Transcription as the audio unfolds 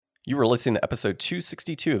You were listening to episode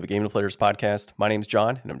 262 of the Game Deflators podcast. My name's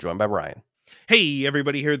John, and I'm joined by Brian. Hey,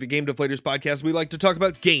 everybody, here at the Game Deflators podcast, we like to talk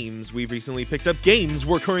about games. We've recently picked up games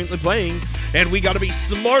we're currently playing, and we got to be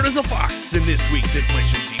smart as a fox in this week's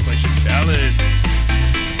Inflation Deflation Challenge.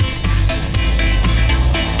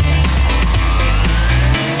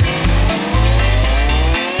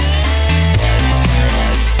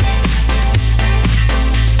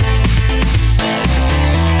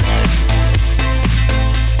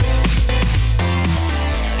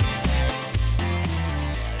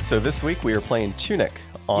 So this week we are playing Tunic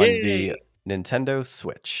on the Nintendo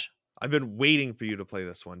Switch. I've been waiting for you to play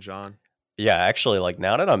this one, John. Yeah, actually, like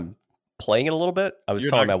now that I'm playing it a little bit, I was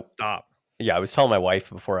telling my wife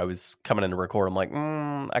before I was coming in to record. I'm like,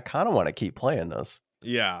 I kind of want to keep playing this.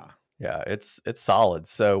 Yeah, it's solid.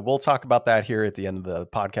 So we'll talk about that here at the end of the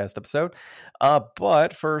podcast episode.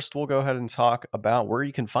 But first, we'll go ahead and talk about where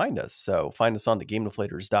you can find us. So find us on the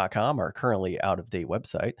GameDeflators.com, our currently out-of-date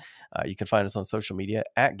website. You can find us on social media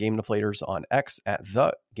at Game Deflators, on X at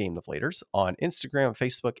The Game Deflators, on Instagram,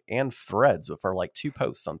 Facebook, and Threads with our 2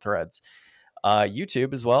 posts on Threads.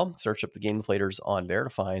 YouTube as well. Search up the Game Deflators on there to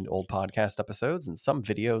find old podcast episodes and some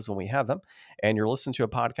videos when we have them. And you're listening to a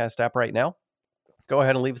podcast app right now, go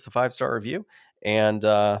ahead and leave us a 5-star review. And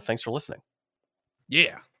thanks for listening.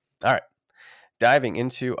 Yeah. All right. Diving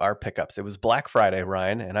into our pickups. It was Black Friday,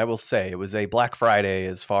 Ryan, and I will say it was a Black Friday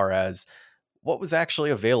as far as what was actually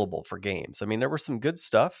available for games. I mean, there were some good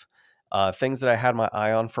stuff, things that I had my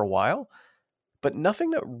eye on for a while, but nothing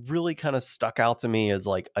that really kind of stuck out to me as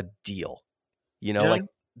like a deal. You know,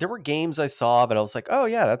 there were games I saw, but I was like, oh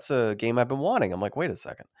yeah, that's a game I've been wanting. I'm like, wait a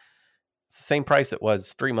second. It's the same price it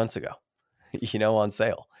was 3 months ago, on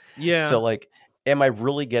sale. Yeah. So am I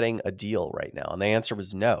really getting a deal right now? And the answer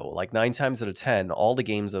was no. 9 times out of 10, all the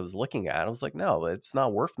games I was looking at, I was like, no, it's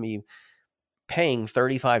not worth me paying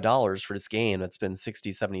 $35 for this game that's been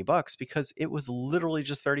 $60-$70 because it was literally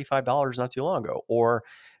just $35 not too long ago. Or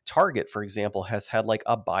Target, for example, has had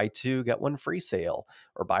a buy 2 get 1 free sale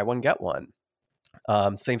or buy 1 get 1.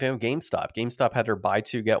 Same thing with GameStop. GameStop had their buy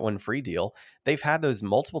 2 get 1 free deal. They've had those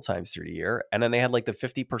multiple times through the year, and then they had the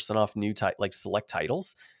 50% off new select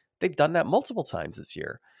titles. They've done that multiple times this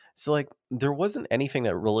year. So there wasn't anything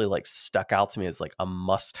that really stuck out to me as a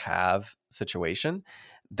must-have situation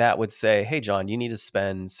that would say, hey John, you need to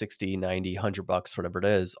spend $60, $90, $100, whatever it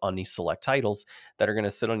is, on these select titles that are going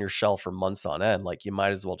to sit on your shelf for months on end. You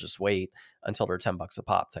might as well just wait until they're $10 a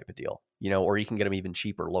pop type of deal, or you can get them even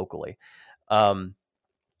cheaper locally.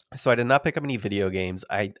 So I did not pick up any video games.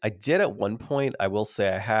 I did at one point. I will say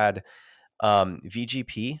I had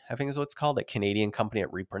VGP, I think is what it's called, that Canadian company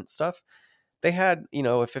that reprints stuff. They had, a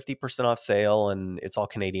 50% off sale, and it's all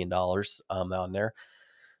Canadian dollars on there.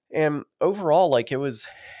 And overall, it was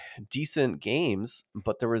decent games,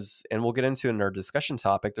 but there was, and we'll get into in our discussion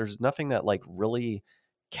topic, there's nothing that really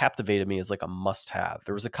captivated me as a must have.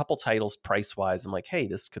 There was a couple titles price wise. I'm like, hey,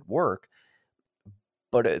 this could work.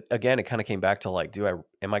 But it kind of came back to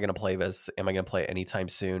am I going to play this? Am I going to play it anytime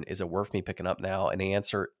soon? Is it worth me picking up now? And the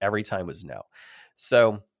answer every time was no.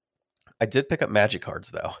 So I did pick up Magic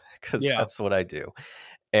cards though, because that's what I do.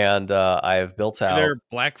 And I have built out. Are there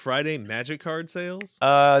Black Friday Magic card sales?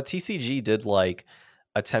 TCG did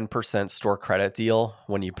a 10% store credit deal.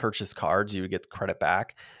 When you purchase cards, you would get the credit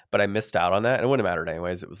back. But I missed out on that. And it wouldn't have mattered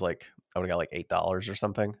anyways. It was I would have got $8 or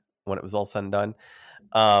something when it was all said and done.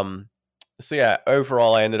 So yeah,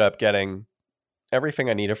 overall, I ended up getting everything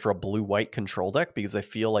I needed for a blue-white control deck because I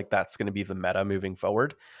feel like that's going to be the meta moving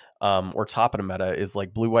forward. Or top of the meta is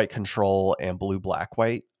blue-white control and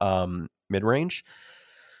blue-black-white mid-range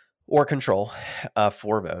or control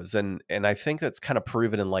for those. And I think that's kind of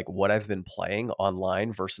proven in what I've been playing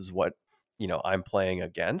online versus what, I'm playing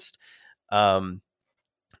against.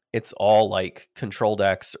 It's all control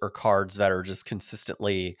decks or cards that are just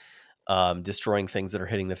consistently destroying things that are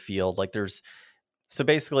hitting the field. So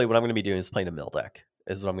basically what I'm going to be doing is playing a mill deck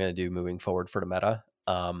is what I'm going to do moving forward for the meta.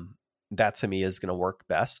 That to me is going to work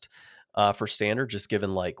best for standard, just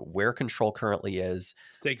given where control currently is.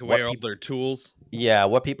 Take away all their tools. Yeah,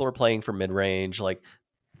 what people are playing for mid-range.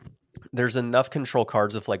 There's enough control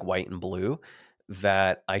cards of white and blue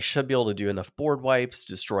that I should be able to do enough board wipes,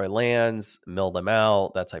 destroy lands, mill them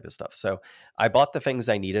out, that type of stuff. So I bought the things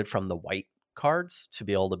I needed from the white cards to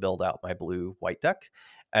be able to build out my blue white deck.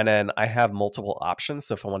 And then I have multiple options.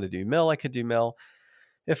 So if I want to do mill, I could do mill.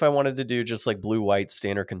 If I wanted to do just blue white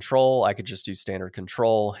standard control, I could just do standard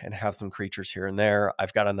control and have some creatures here and there.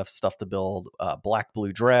 I've got enough stuff to build black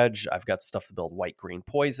blue dredge. I've got stuff to build white green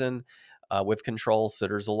poison with control. So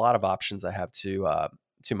there's a lot of options I have to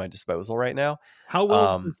my disposal right now. How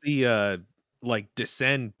well does the like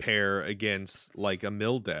descend pair against like a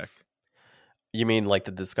mill deck. You mean like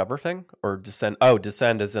the discover thing or descend? Oh,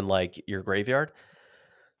 descend as in like your graveyard.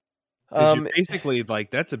 Because you're Um, basically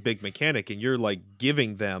like that's a big mechanic, and you're like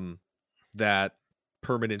giving them that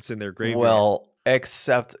permanence in their graveyard. well,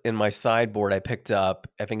 except in my sideboard, I picked up.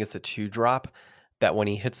 I think it's a 2-drop that when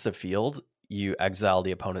he hits the field, you exile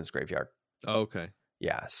the opponent's graveyard. Oh, okay.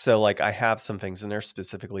 Yeah, so like I have some things in there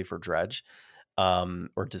specifically for dredge,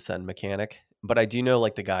 or descend mechanic. But I do know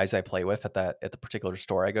like the guys I play with at the particular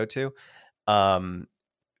store I go to, um,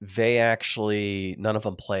 they actually none of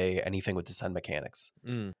them play anything with descend mechanics.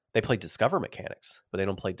 Mm. They play discover mechanics, but they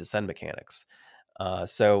don't play descend mechanics.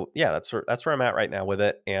 So yeah, that's where I'm at right now with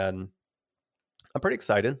it, and I'm pretty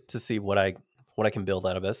excited to see what I can build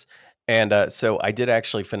out of this. And so I did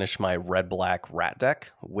actually finish my red black rat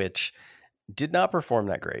deck, which did not perform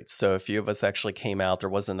that great. So a few of us actually came out. There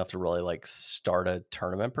wasn't enough to really like start a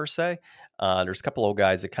tournament per se. There's a couple old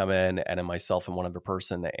guys that come in, and then myself and one other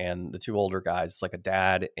person, and the two older guys, it's like a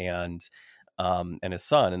dad and his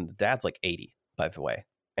son, and the dad's like 80, by the way.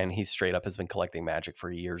 And he straight up has been collecting Magic for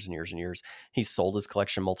years and years and years. He's sold his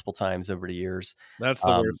collection multiple times over the years. That's the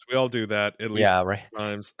worst. We all do that at least Yeah, right.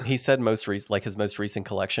 times. He said his most recent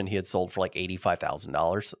collection he had sold for like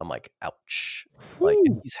 $85,000. I'm like, ouch. Like,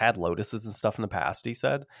 and he's had Lotuses and stuff in the past, he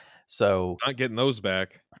said. So Not getting those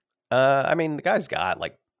back. I mean, the guy's got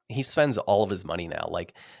like he spends all of his money now.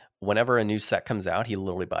 Like whenever a new set comes out, he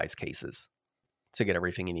literally buys cases to get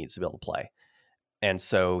everything he needs to be able to play. And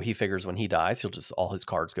so he figures when he dies, all his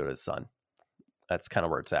cards go to his son. That's kind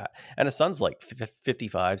of where it's at. And his son's like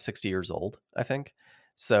 55, 60 years old, I think.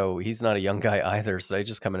 So he's not a young guy either. So they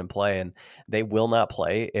just come in and play, and they will not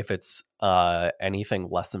play if it's anything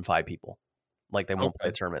less than 5 people. Like they won't play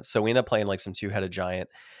a tournament. So we end up playing like some 2-headed giant.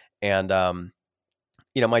 And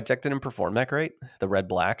my deck didn't perform that great, the red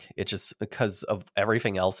black. It just because of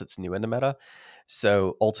everything else it's new in the meta.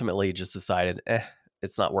 So ultimately just decided,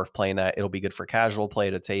 it's not worth playing that. It'll be good for casual play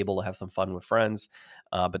at a table to have some fun with friends,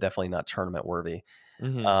 but definitely not tournament worthy.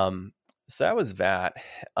 Mm-hmm. So that was that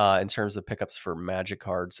in terms of pickups for Magic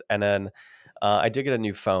cards. And then I did get a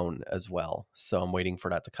new phone as well. So I'm waiting for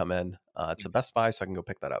that to come in to Best Buy so I can go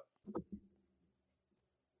pick that up.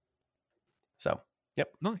 So,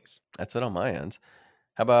 yep. Nice. That's it on my end.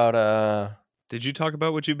 How about... Did you talk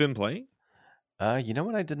about what you've been playing? You know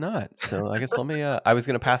what? I did not. So I guess let me... I was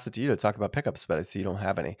going to pass it to you to talk about pickups, but I see you don't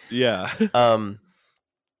have any. Yeah.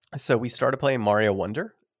 So we started playing Mario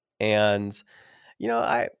Wonder, and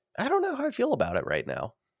I don't know how I feel about it right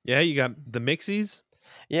now. Yeah, you got the mixies.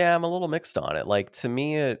 Yeah, I'm a little mixed on it. Like to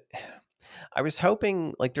me, I was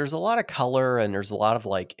hoping like there's a lot of color and there's a lot of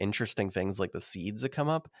like interesting things like the seeds that come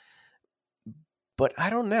up, but I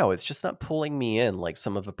don't know. It's just not pulling me in like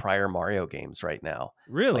some of the prior Mario games right now.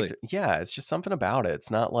 Really? Like, yeah, it's just something about it.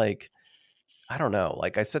 It's not like I don't know.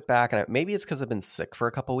 Like I sit back and maybe it's because I've been sick for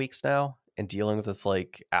a couple weeks now and dealing with this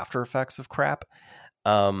like after effects of crap.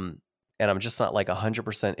 And I'm just not like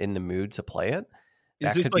 100% in the mood to play it.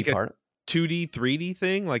 Is this like a 2D, 3D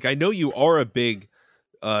thing? Like I know you are a big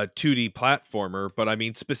 2D platformer, but I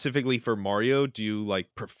mean specifically for Mario, do you like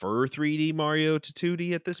prefer 3D Mario to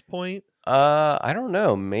 2D at this point? I don't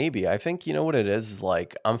know. Maybe. I think you know what it is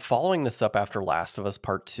like I'm following this up after Last of Us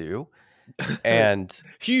Part 2. And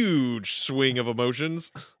huge swing of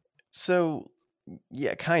emotions. So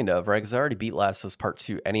yeah, kind of, right? Because I already beat Last of Us Part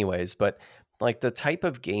 2 anyways, but like the type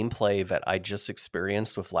of gameplay that I just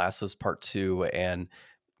experienced with Last of Us Part 2 and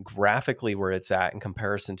graphically where it's at in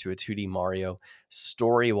comparison to a 2D Mario,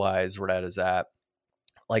 story-wise where that is at,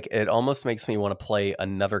 like it almost makes me want to play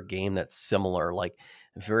another game that's similar, like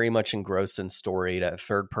very much engrossed in story, that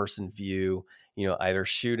third-person view, either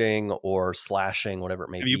shooting or slashing, whatever it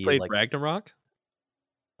may be. Have you played like, Ragnarok?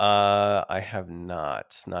 I have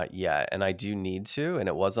not yet, and I do need to, and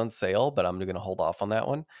it was on sale, but I'm going to hold off on that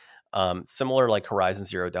one. Similar like Horizon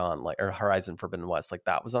Zero Dawn, like or Horizon Forbidden West, like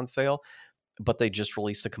that was on sale, but they just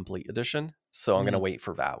released a complete edition, so I'm going to wait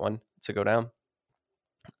for that one to go down.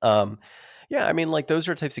 Yeah, I mean, like those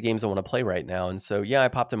are types of games I want to play right now, and so yeah, I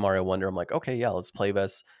popped in Mario Wonder. I'm like, okay, yeah, let's play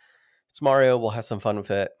this. It's Mario, we'll have some fun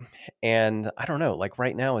with it, and I don't know, like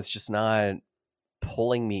right now, it's just not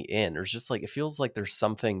pulling me in. There's just like it feels like there's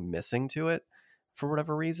something missing to it for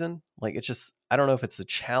whatever reason. Like it's just I don't know if it's a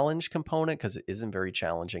challenge component because it isn't very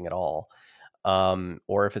challenging at all,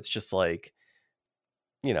 or if it's just like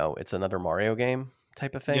it's another Mario game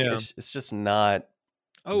type of thing. Yeah. It's just not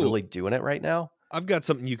really doing it right now. I've got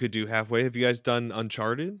something you could do halfway. Have you guys done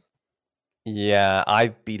Uncharted? Yeah, I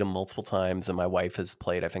beat them multiple times, and my wife has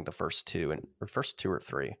played I think the first two or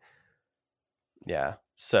three. Yeah,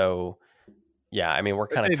 so Yeah, I mean, we're I'd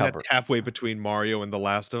kind of say that's covered. halfway between Mario and The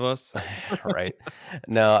Last of Us. Right.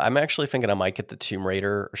 No, I'm actually thinking I might get the Tomb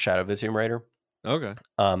Raider, Shadow of the Tomb Raider. Okay.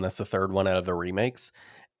 That's the third one out of the remakes,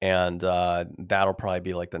 and that'll probably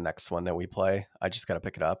be like the next one that we play. I just got to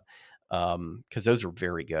pick it up because those are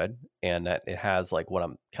very good, and that it has like what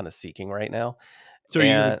I'm kind of seeking right now. So are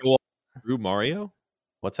you gonna And go all through Mario? Are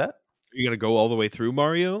what's that? you gonna go all the way through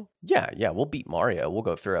Mario? Yeah, we'll beat Mario. We'll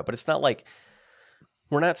go through it, but it's not like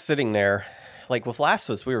we're not sitting there like with Last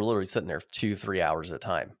of Us. We were literally sitting there 2-3 hours at a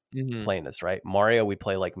time Mhm. playing this. Right, Mario, we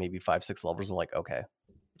play like maybe 5-6 levels. I'm like, okay,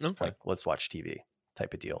 Okay. like let's watch TV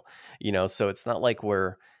type of deal, so it's not like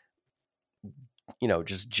we're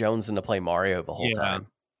just jonesing to play Mario the whole Yeah. time.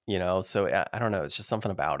 So I don't know. It's just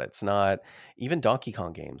something about it. It's not even Donkey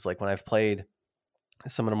Kong games. Like when I've played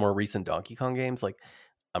some of the more recent Donkey Kong games, like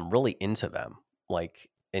I'm really into them, like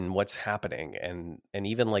in what's happening and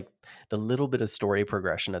even like the little bit of story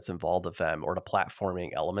progression that's involved with them or the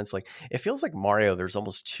platforming elements. Like it feels like Mario, there's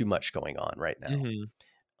almost too much going on right now. Mhm.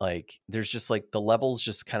 Like there's just like the levels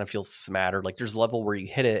just kind of feel smattered. Like there's a level where you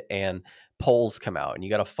hit it and poles come out and you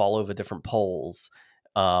got to follow the different poles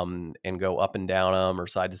and go up and down them or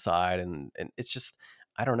side to side and it's just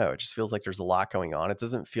I don't know, it just feels like there's a lot going on. It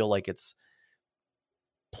doesn't feel like it's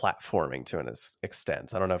platforming to an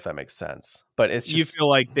extent. I don't know if that makes sense. But it's You just feel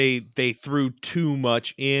like they threw too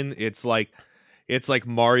much in. It's like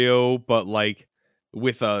Mario, but like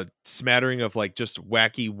with a smattering of like just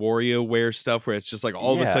wacky WarioWare stuff where it's just like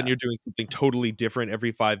all of a sudden yeah. you're doing something totally different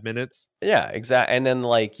every 5 minutes. Yeah, exactly. And then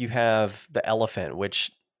like you have the elephant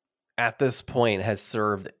which at this point has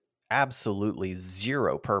served absolutely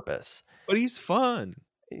zero purpose. But he's fun.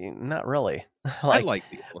 Not really. I Like, like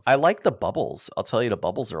the I elephant. like the bubbles. I'll tell you, the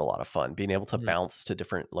bubbles are a lot of fun. Being able to Mhm. bounce to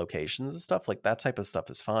different locations and stuff like that type of stuff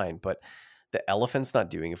is fine. But the elephant's not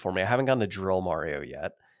doing it for me. I haven't gotten the drill Mario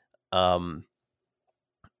yet. Um,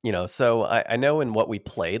 so I know in what we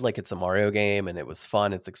played, like it's a Mario game and it was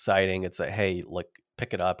fun. It's exciting. It's a hey, look,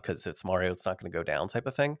 pick it up because it's Mario. It's not going to go down type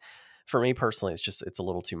of thing. For me personally, it's a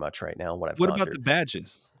little too much right now. What I've What gone about through. the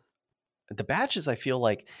badges? The badges, I feel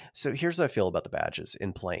like so here's what I feel about the badges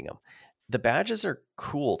in playing them. The badges are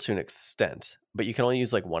cool to an extent, but you can only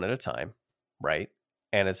use like one at a time, right?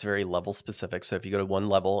 And it's very level specific. So if you go to one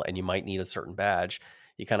level and you might need a certain badge,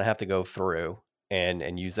 you kind of have to go through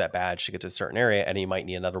and use that badge to get to a certain area, and you might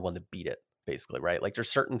need another one to beat it, basically, right? Like there's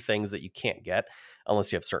certain things that you can't get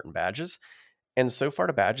unless you have certain badges. And so far,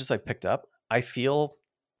 the badges I've picked up, I feel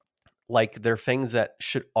like they're things that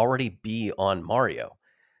should already be on Mario.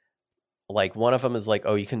 Like one of them is like,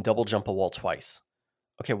 oh, you can double jump a wall twice.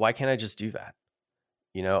 Okay, why can't I just do that?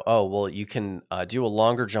 Oh, well, you can do a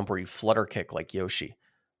longer jump where you flutter kick like Yoshi.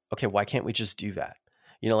 Okay, why can't we just do that?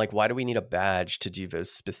 Like why do we need a badge to do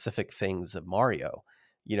those specific things of Mario?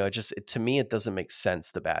 To me, it doesn't make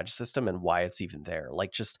sense, the badge system and why it's even there.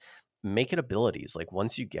 Like just make it abilities. Like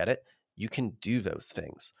once you get it, you can do those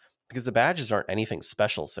things because the badges aren't anything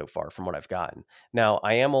special so far from what I've gotten. Now,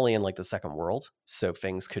 I am only in like the second world, so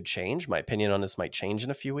things could change. My opinion on this might change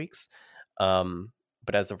in a few weeks. Um,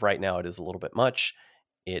 but as of right now, it is a little bit much.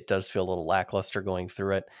 It does feel a little lackluster going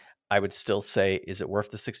through it. I would still say, is it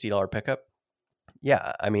worth the $60 pickup?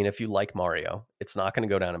 Yeah, I mean, if you like Mario, it's not going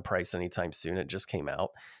to go down in price anytime soon. It just came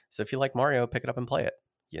out. So if you like Mario, pick it up and play it.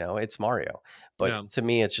 It's Mario. But Yeah. to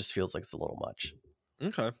me, it just feels like it's a little much.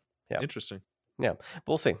 Okay. Yeah. Interesting. Yeah. But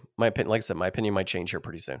we'll see. My opinion, like I said, my opinion might change here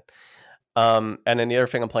pretty soon. And then the other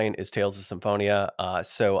thing I'm playing is Tales of Symphonia.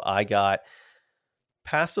 So I got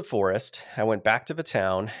past the forest. I went back to the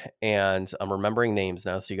town and I'm remembering names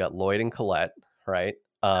now. So you got Lloyd and Colette, right?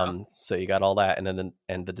 Yeah. So you got all that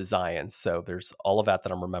and the design. So there's all of that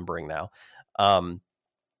I'm remembering now. Um,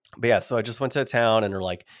 but yeah, so I just went to a town and they're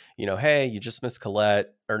like, hey, you just missed Colette.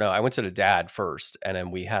 Or no, I went to the dad first, and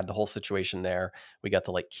then we had the whole situation there. We got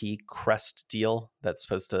the like key crest deal that's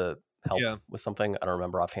supposed to help Yeah. with something. I don't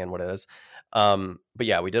remember offhand what it is. But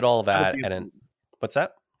yeah, we did all of That'll that. be And then important. what's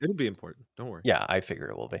that? It'll be important. Don't worry. Yeah, I figured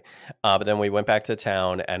it will be. But then we went back to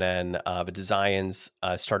town, and then the Designs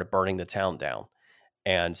started burning the town down.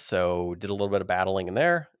 And so did a little bit of battling in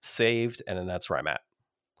there, saved, and then that's where I'm at.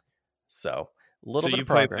 So a So little bit you of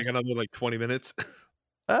played like progress. another like 20 minutes?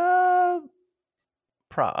 Uh,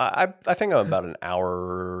 I think I'm about an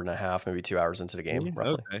hour and a half, maybe 2 hours into the game, Yeah,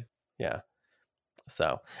 roughly. okay. Yeah.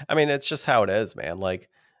 So I mean, it's just how it is, man. Like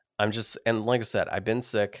and like I said, I've been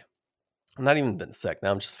sick. I'm not even been sick.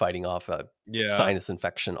 Now I'm just fighting off a Yeah. sinus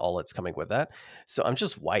infection, all that's coming with that. So I'm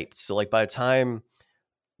just wiped. So like by the time,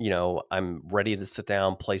 I'm ready to sit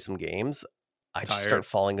down, play some games, I just Tired. start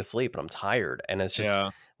falling asleep and I'm tired. And it's just Yeah.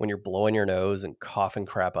 when you're blowing your nose and coughing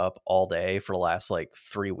crap up all day for the last like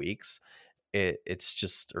 3 weeks, it's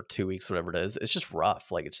just, or 2 weeks, whatever it is. It's just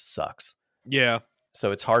rough. Like, it just sucks. Yeah,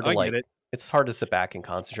 So it's hard to I get like, it. it's hard to sit back and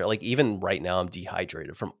concentrate. Like, even right now, I'm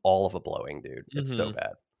dehydrated from all of the blowing, dude. It's so Hmm.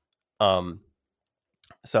 bad. Um,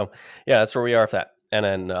 so yeah, that's where we are with that. And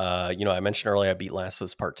then, I mentioned earlier I beat Last of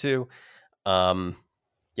Us Part Two. Um,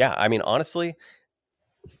 yeah, I mean, honestly,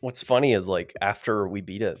 what's funny is like after we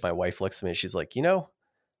beat it, my wife looks at me and she's like,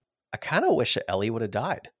 I kind of wish that Ellie would have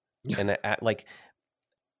died. And like,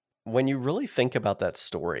 when you really think about that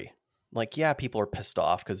story, like, yeah, people are pissed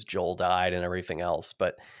off because Joel died and everything else,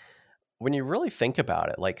 but when you really think about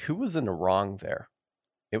it, like, who was in the wrong there?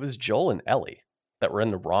 It was Joel and Ellie that were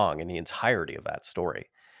in the wrong in the entirety of that story.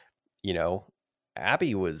 You know,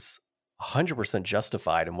 Abby was 100%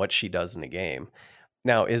 justified in what she does in the game.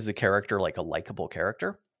 Now, is the character like a likable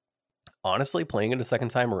character? Honestly, playing it a second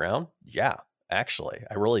time around, yeah, actually,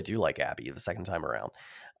 I really do like Abby the second time around.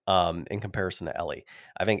 In comparison to Ellie,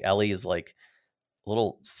 I think Ellie is like a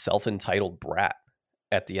little self-entitled brat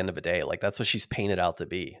at the end of the day. Like, that's what she's painted out to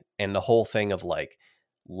be. And the whole thing of like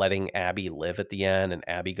letting Abby live at the end and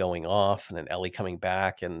Abby going off and then Ellie coming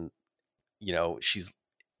back and, she's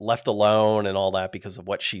left alone and all that because of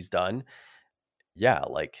what she's done. Yeah,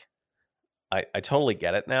 like I totally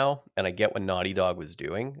get it now. And I get what Naughty Dog was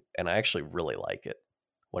doing. And I actually really like it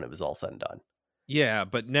when it was all said and done. Yeah,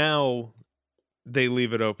 but now they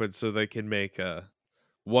leave it open so they can make a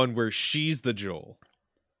one where she's the Joel,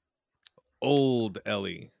 old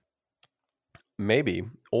Ellie. Maybe.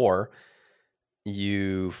 Or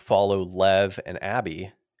you follow Lev and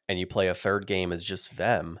Abby and you play a third game as just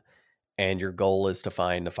them. And your goal is to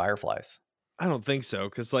find the Fireflies. I don't think so,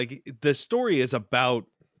 because like the story is about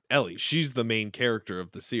Ellie. She's the main character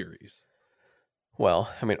of the series.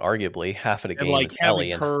 Well, I mean, arguably half of the And game like is having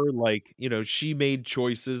Ellie, and her, like, she made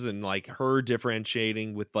choices, and like her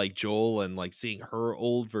differentiating with like Joel, and like seeing her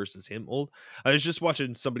old versus him old. I was just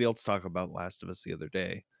watching somebody else talk about Last of Us the other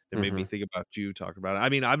day. It made me Mhm. think about you talking about it. I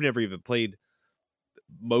mean, I've never even played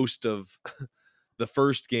most of the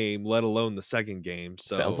first game, let alone the second game.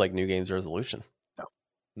 Sounds So like New Games Resolution. no,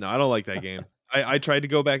 no, I don't like that game. I tried to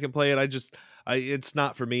go back and play it. It's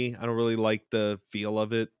not for me. I don't really like the feel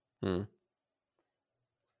of it. Hmm.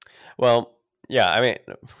 Well, yeah, I mean,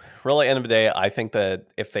 really, end of the day, I think that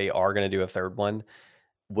if they are going to do a third one,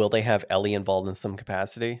 will they have Ellie involved in some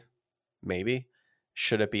capacity? Maybe.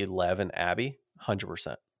 Should it be Lev and Abby?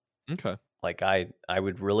 100%. Okay. Like, I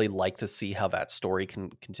would really like to see how that story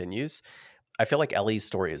continues. I feel like Ellie's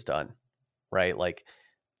story is done, right? Like,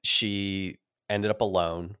 she ended up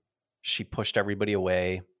alone. She pushed everybody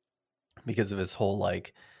away because of his whole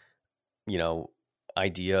like, you know,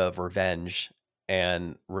 idea of revenge,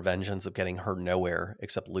 and revenge ends up getting her nowhere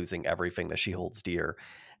except losing everything that she holds dear.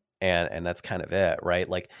 And that's kind of it, right?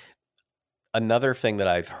 Like, another thing that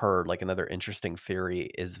I've heard, like another interesting theory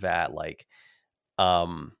is that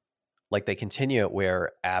um like they continue it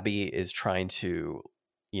where Abby is trying to,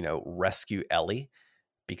 rescue Ellie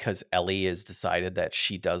because Ellie has decided that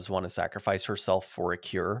she does want to sacrifice herself for a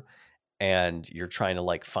cure, and you're trying to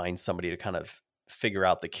like find somebody to kind of figure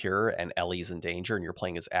out the cure, and Ellie's in danger and you're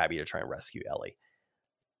playing as Abby to try and rescue Ellie.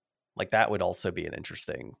 Like, that would also be an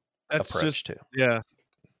interesting That's approach just, too. yeah.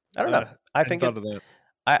 I don't know. I Hadn't think thought of that.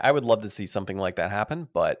 I would love to see something like that happen,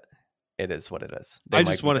 but it is what it is. They I might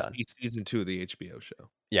just be want to done. see season 2 of the HBO show.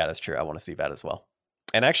 Yeah, that's true. I want to see that as well.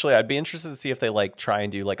 And actually, I'd be interested to see if they like try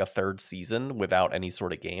and do like a third season without any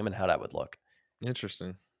sort of game and how that would look.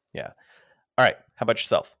 Interesting. Yeah. All right. How about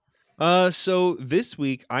yourself? So this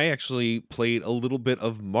week I actually played a little bit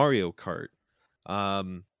of Mario Kart.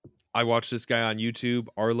 Um, I watched this guy on YouTube,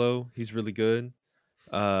 Arlo. He's really good.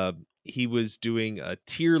 Uh, he was doing a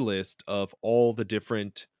tier list of all the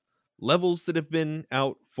different levels that have been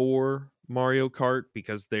out for Mario Kart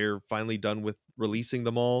because they're finally done with releasing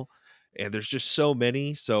them all. And there's just so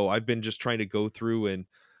many. So I've been just trying to go through and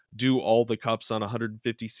do all the cups on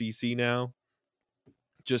 150cc now.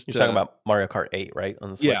 Just You're talking to, about Mario Kart 8, right? On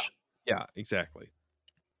the yeah, Switch? yeah, exactly.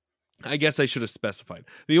 I guess I should have specified.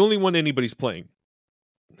 The only one anybody's playing.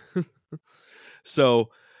 So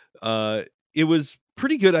uh it was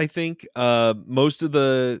pretty good, I think. Most of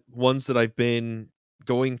the ones that I've been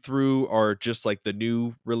going through are just like the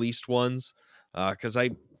new released ones. Because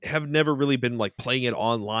I have never really been like playing it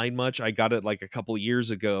online much. I got it like a couple years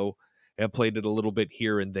ago and played it a little bit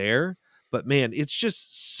here and there. But man, it's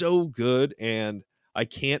just so good, and I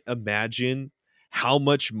can't imagine how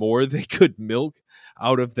much more they could milk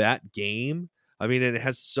out of that game. I mean, and it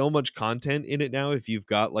has so much content in it now if you've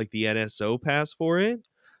got like the NSO pass for it.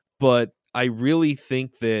 But I really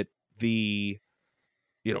think that the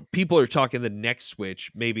people are talking the next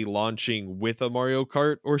Switch maybe launching with a Mario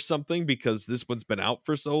Kart or something because this one's been out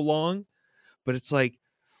for so long. But it's like,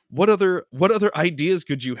 what other ideas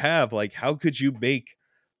could you have? Like, how could you make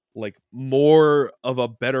like more of a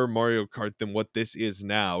better Mario Kart than what this is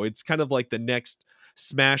now? It's kind of like the next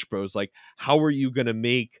Smash Bros. Like, how are you going to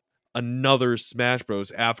make another Smash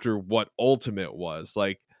Bros. After what Ultimate was?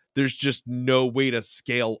 Like, there's just no way to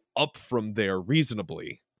scale up from there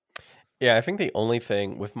reasonably. Yeah, I think the only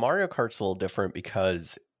thing with Mario Kart's a little different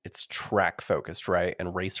because it's track focused, right?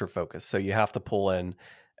 And racer focused. So you have to pull in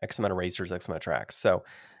X amount of racers, X amount of tracks. So,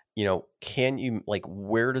 can you like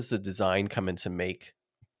where does the design come in to make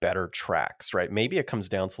better tracks, right? Maybe it comes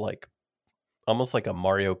down to like almost like a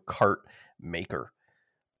Mario Kart maker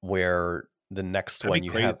where the next That'd be one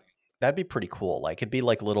you have crazy. that'd be pretty cool. Like it'd be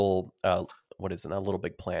like little what is it? Not Little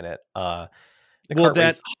Big Planet. The Well, kart that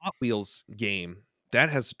race. Hot Wheels game that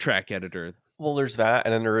has a track editor. Well, there's that,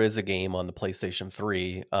 and then there is a game on the PlayStation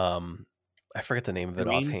 3. I forget the name of it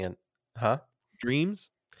Dreams, offhand. Huh? Dreams.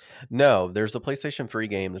 No, there's a PlayStation 3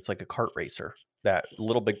 game that's like a kart racer. That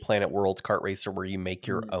Little Big Planet World kart racer where you make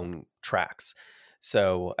your Mm, own tracks.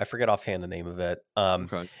 So I forget offhand the name of it.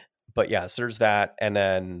 okay. But yeah, so there's that, and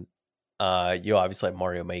then you obviously have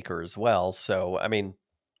Mario Maker as well. So I mean,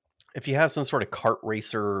 if you have some sort of kart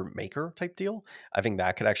racer maker type deal, I think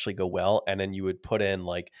that could actually go well. And then you would put in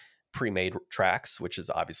like pre-made tracks, which is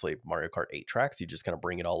obviously Mario Kart 8 tracks. You just kind of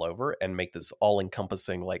bring it all over and make this all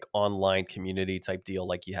encompassing like online community type deal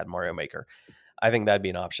like you had Mario Maker. I think that'd be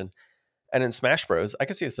an option. And in Smash Bros, I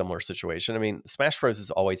could see a similar situation. I mean, Smash Bros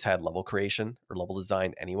has always had level creation or level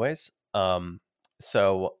design anyways.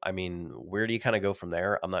 So I mean, where do you kind of go from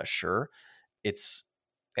there? I'm not sure. It's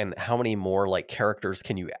and how many more like characters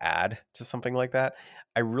can you add to something like that?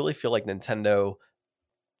 I really feel like Nintendo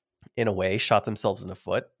in a way shot themselves in the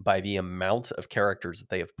foot by the amount of characters that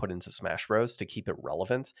they have put into Smash Bros to keep it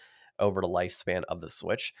relevant over the lifespan of the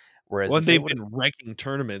Switch. Whereas Well, if and they they've would been wrecking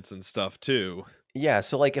tournaments and stuff too. yeah,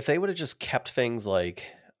 so like if they would have just kept things like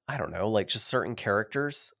I don't know, like just certain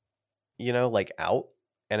characters, like out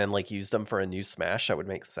and then like used them for a new Smash, that would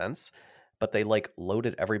make sense. But they like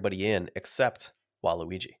loaded everybody in except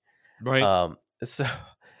Waluigi. Right. Um, so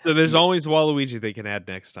So there's m- always Waluigi they can add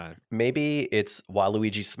next time. maybe it's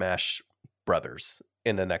Waluigi Smash Brothers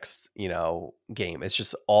in the next, game. It's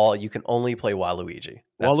just all you can only play Waluigi.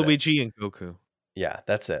 That's it. Waluigi and Goku. Yeah,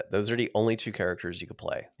 that's it. Those are the only two characters you could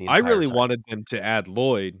play the I entire really time. wanted them to add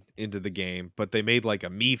Lloyd into the game, but they made like a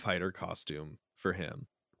Mii Fighter costume for him.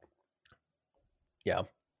 Yeah.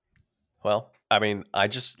 Well, I mean, I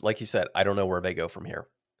just like you said, I don't know where they go from here.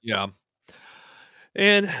 Yeah.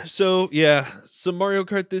 And so yeah, some Mario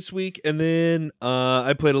Kart this week, and then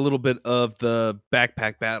I played a little bit of the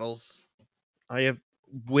backpack battles. I have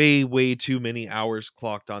way too many hours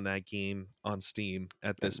clocked on that game on Steam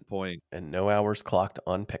at this And point. and no hours clocked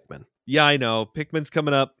on Pikmin. Yeah, I know. Pikmin's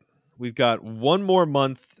coming up. We've got one more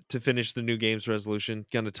month to finish the new games resolution.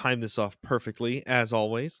 Gonna time this off perfectly, as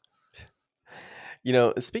always.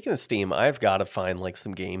 Speaking of Steam, I've got to find like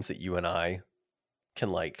some games that you and I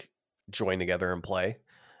can like join together and play.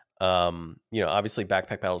 Obviously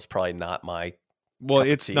Backpack Battle is probably not my Well, cup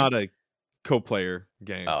of it's not tea. a co-player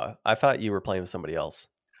game. I thought you were playing with somebody else.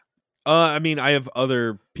 I mean, I have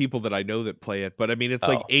other people that I know that play it, but I mean, it's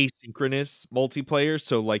like Oh, asynchronous multiplayer.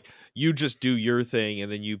 So, like, you just do your thing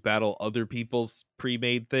and then you battle other people's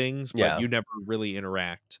pre-made things, but yeah. you never really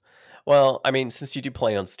interact. Well, I mean, since you do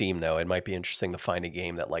play on Steam though, it might be interesting to find a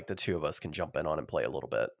game that like the two of us can jump in on and play a little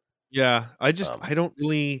bit. Yeah, Um, I don't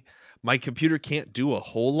really, my computer can't do a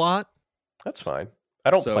whole lot. that's fine. I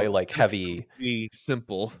don't So, play like it's heavy. pretty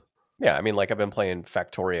simple. Yeah, I mean, like I've been playing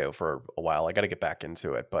Factorio for a while. I got to get back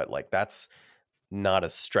into it, but like that's not a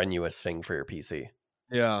strenuous thing for your PC.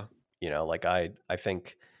 Yeah, Like I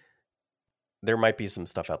think there might be some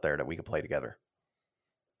stuff out there that we could play together.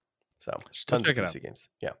 So there's I'll tons of check it out. PC games.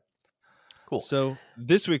 Yeah, cool. So,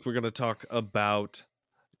 this week we're going to talk about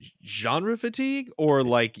genre fatigue, or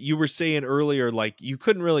like you were saying earlier, like you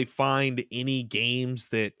couldn't really find any games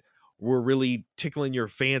that were really tickling your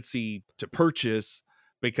fancy to purchase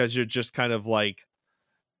because you're just kind of like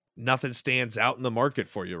nothing stands out in the market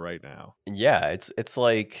for you right now. Yeah, it's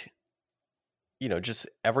like just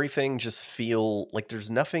everything just feel like there's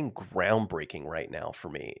nothing groundbreaking right now for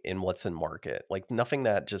me in what's in market. Like nothing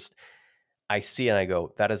that just I see and I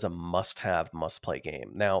go, that is a must have, must play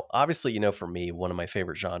game. Now, obviously, for me, one of my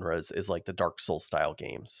favorite genres is like the Dark Souls style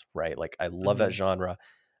games, right? Like I love that Mhm. genre.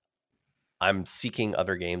 I'm seeking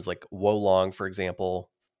other games like Wolong, for example.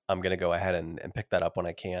 I'm going to go ahead and pick that up when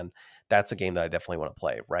I can. That's a game that I definitely want to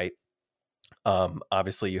play, right?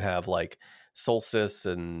 Obviously, you have like Solstice,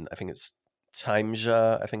 and I think it's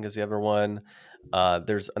Timeja, I think is the other one.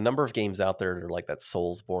 There's a number of games out there that are like that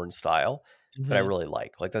Soulsborne style that I Mhm. really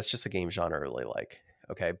like. Like that's just a game genre I really like.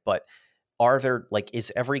 Okay, but are there like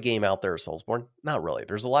is every game out there a Soulsborne? Not really.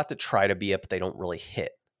 There's a lot that try to be it, but they don't really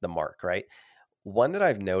hit the mark, right? One that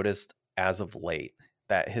I've noticed as of late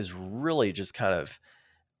that has really just kind of,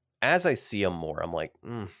 as I see them more, I'm like,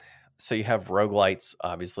 so you have roguelites,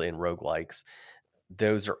 obviously, and roguelikes.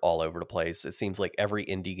 Those are all over the place. It seems like every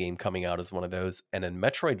indie game coming out is one of those. And then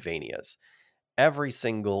Metroidvanias, every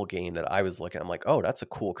single game that I was looking at, I'm like, oh, that's a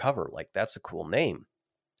cool cover. Like, that's a cool name.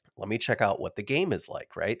 Let me check out what the game is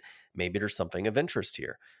like, right? Maybe there's something of interest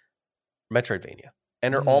here. Metroidvania.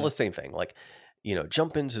 And they're all Mhm. the same thing. Like,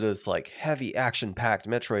 jump into this like heavy action packed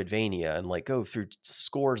Metroidvania and like go through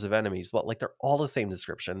scores of enemies. But like they're all the same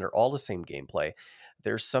description. They're all the same gameplay.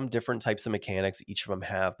 There's some different types of mechanics each of them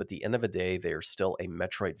have, but at the end of the day, they're still a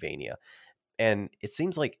Metroidvania. And it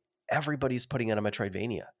seems like everybody's putting out a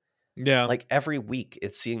Metroidvania. Yeah. Like every week,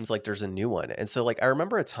 it seems like there's a new one. And so, like, I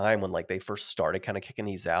remember a time when like they first started kind of kicking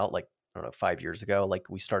these out, like, I don't know, 5 years ago, like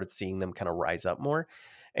we started seeing them kind of rise up more.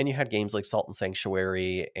 And you had games like Salt and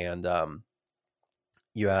Sanctuary, and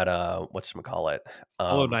you had whatchamacallit,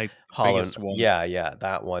 Hollow Knight's the Hollow, biggest one. yeah,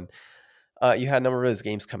 that one. You had a number of those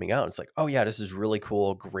games coming out. It's like, oh yeah, this is really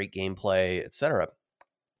cool, great gameplay, etc.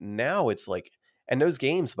 Now it's like, and those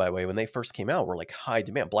games, by the way, when they first came out were like high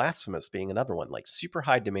demand. Blasphemous being another one, like super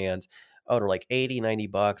high demand. Oh, they're like 80,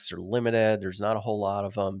 $90. They're limited. There's not a whole lot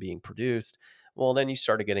of them being produced. Well, then you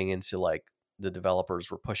started getting into like the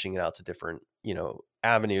developers were pushing it out to different,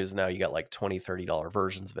 avenues. Now you got like $20, $30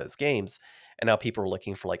 versions of those games. And now people are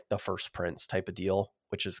looking for like the first prints type of deal,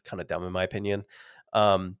 which is kind of dumb in my opinion.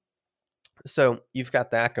 Um, so you've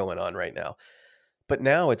got that going on right now. But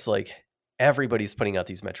now it's like everybody's putting out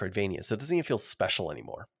these Metroidvanias. So it doesn't even feel special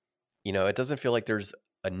anymore. It doesn't feel like there's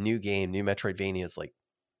a new game, new Metroidvanias, like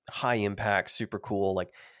high impact, super cool. Like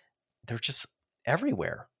they're just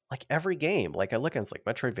everywhere. Like every game. Like I look and it's like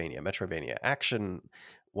Metroidvania, action,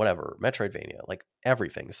 whatever, Metroidvania, like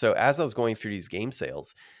everything. So as I was going through these game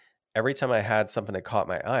sales, every time I had something that caught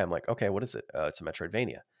my eye, I'm like, okay, what is it? Oh, it's a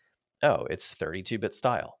Metroidvania. Oh, it's 32-bit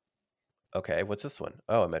style. Okay, what's this one?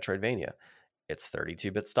 Oh, a Metroidvania. It's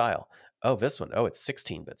 32-bit style. Oh, this one. Oh, it's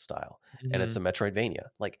 16-bit style. And it's a Mhm. Metroidvania.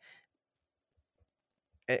 Like,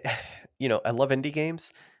 eh, I love indie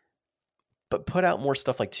games, but put out more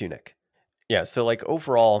stuff like Tunic. Yeah, so like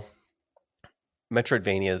overall,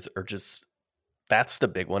 Metroidvanias are just that's the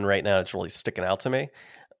big one right now. It's really sticking out to me.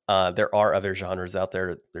 There are other genres out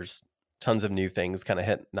there. There's tons of new things kind of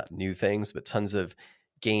hit, not new things, but tons of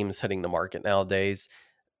games hitting the market nowadays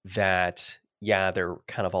that, yeah, they're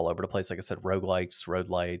kind of all over the place. Like I said, roguelikes,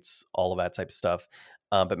 roadlights, all of that type of stuff.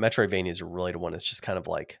 But Metroidvanias are really the one that's just kind of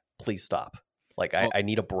like, please stop. Like Well, I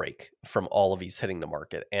need a break from all of these hitting the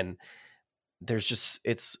market. And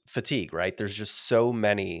it's fatigue, right? There's just so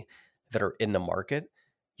many that are in the market.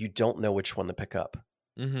 You don't know which one to pick up.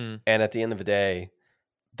 mhm. And at the end of the day,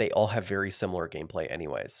 they all have very similar gameplay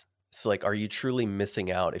anyways. So like, are you truly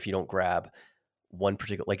missing out if you don't grab one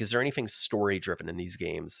particular, like, is there anything story driven in these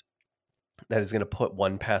games that is going to put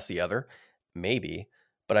one past the other? Maybe,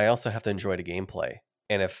 but I also have to enjoy the gameplay.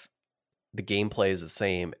 And if the gameplay is the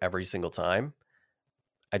same every single time,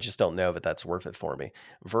 I just don't know that that's worth it for me.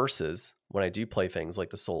 Versus when I do play things like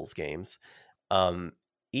the Souls games, um,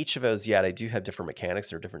 each of those, yeah, they do have different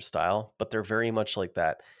mechanics or different style, but they're very much like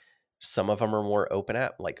that. Some of them are more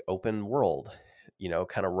like open world,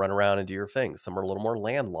 kind of run around and do your thing. Some are a little more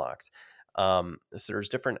landlocked. So there's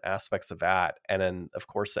different aspects of that. And then of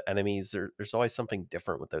course the enemies, there's always something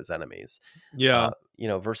different with those enemies. Yeah.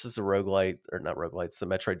 Versus the roguelite or not roguelites, the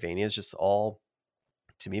Metroidvania is just all,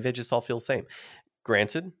 to me, they just all feel the same.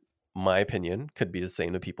 Granted, my opinion could be the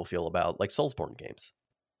same that people feel about like Soulsborne games.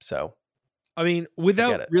 So I mean, I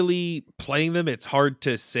get without it. really playing them, it's hard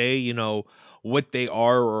to say, what they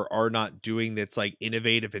are or are not doing that's like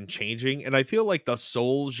innovative and changing. And I feel like the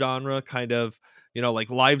soul genre kind of,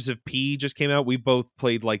 like Lives of P just came out. We both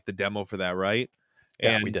played like the demo for that, right?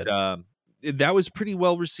 Yeah, we And did. that was pretty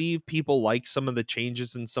well received. People like some of the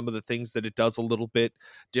changes and some of the things that it does a little bit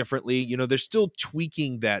differently. They're still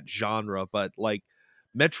tweaking that genre, but like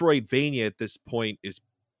Metroidvania at this point is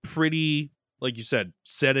pretty, like you said,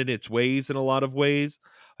 set in its ways in a lot of ways.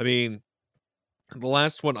 I mean, the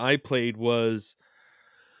last one I played was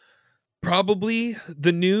probably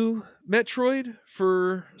the new Metroid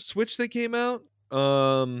for Switch that came out.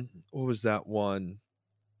 What was that one?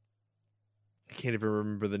 I can't even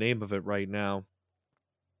remember the name of it right now.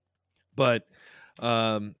 But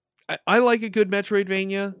I like a good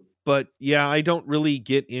Metroidvania, but yeah, I don't really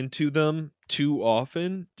get into them too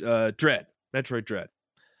often. Metroid Dread.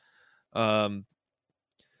 Um,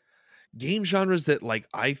 game genres that like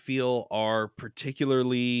I feel are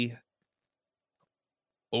particularly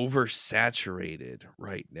oversaturated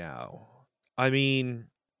right now. I mean,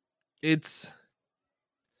 it's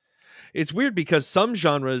it's weird because some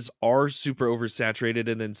genres are super oversaturated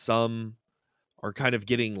and then some are kind of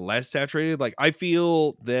getting less saturated. Like I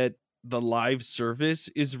feel that the live service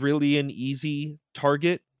is really an easy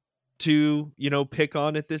target to, pick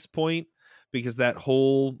on at this point because that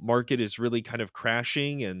whole market is really kind of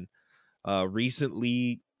crashing and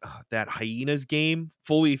recently that Hyenas game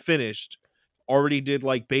fully finished already did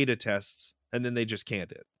like beta tests and then they just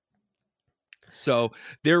canned it. So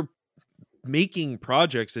they're making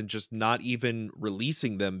projects and just not even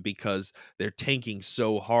releasing them because they're tanking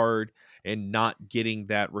so hard and not getting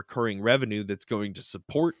that recurring revenue that's going to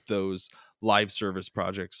support those live service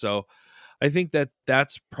projects. So I think that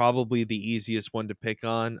that's probably the easiest one to pick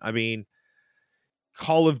on. I mean,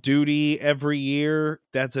 Call of Duty every year,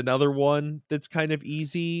 that's another one that's kind of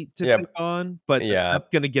easy to Yeah, pick on, but yeah. that's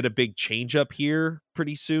going to get a big change up here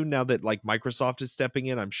pretty soon now that like Microsoft is stepping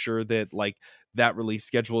in. I'm sure that like that release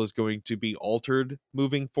schedule is going to be altered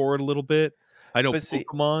moving forward a little bit. I know But see,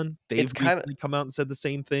 Pokemon, they've it's kind of recently come out and said the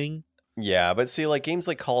same thing. yeah, but see, like games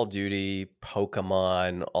like Call of Duty,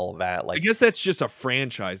 Pokemon, all of that, I like guess that's just a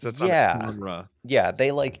franchise. That's not a yeah, genre. yeah,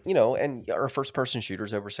 they like and are first person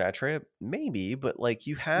shooters oversaturated? Maybe, but like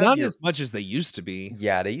you have Not your as much as they used to be.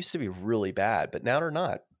 yeah, they used to be really bad, but now they're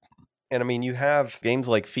not. And I mean, you have games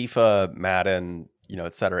like FIFA, Madden,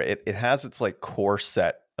 et cetera. It has its like core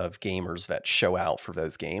set of gamers that show out for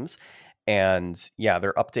those games. And yeah,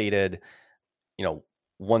 they're updated, you know,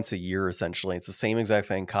 once a year essentially. It's the same exact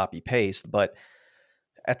thing, copy paste. But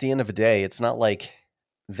at the end of the day, it's not like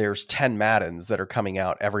there's 10 Maddens that are coming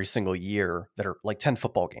out every single year that are like 10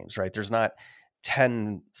 football games, right? There's not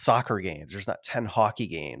 10 soccer games, there's not 10 hockey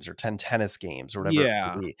games or 10 tennis games or whatever it may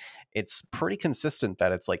Yeah. be. It's pretty consistent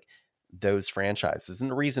that it's like those franchises. And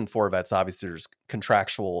the reason for that's obviously there's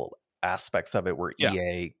contractual aspects of it where Yeah.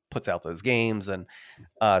 EA puts out those games. And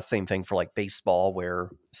same thing for like baseball, where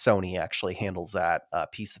Sony actually handles that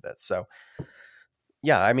piece of it. So,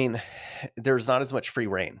 yeah, I mean, there's not as much free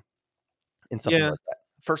reign in something Yeah. like that.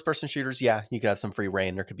 First person shooters, yeah, you could have some free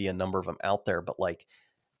reign. There could be a number of them out there, but like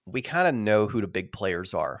we kind of know who the big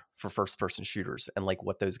players are for first person shooters and like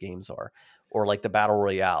what those games are, or like the battle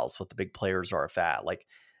royales, what the big players are of that. Like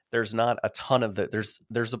there's not a ton of that. There's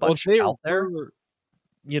a Well, bunch there out there. were,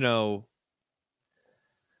 you know,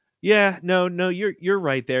 yeah, no, you're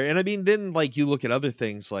right there. And I mean, then like you look at other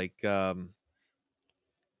things like I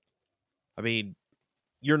mean,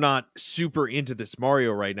 you're not super into this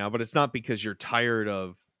Mario right now, but it's not because you're tired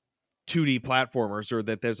of 2D platformers or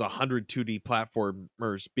that there's 100 2D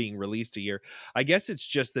platformers being released a year. I guess it's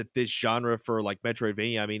just that this genre for like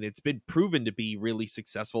Metroidvania, I mean, it's been proven to be really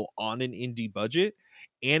successful on an indie budget,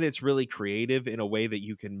 and it's really creative in a way that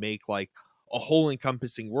you can make like a whole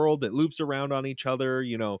encompassing world that loops around on each other.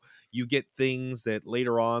 You get things that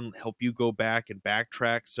later on help you go back and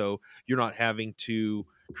backtrack, so you're not having to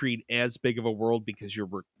create as big of a world because your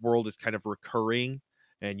world is kind of recurring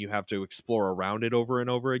and you have to explore around it over and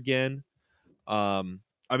over again. I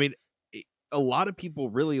mean, a lot of people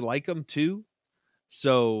really like them too.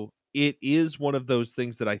 So it is one of those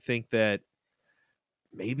things that I think that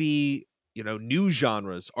maybe, new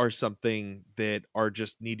genres are something that are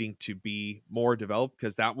just needing to be more developed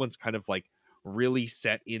because that one's kind of like really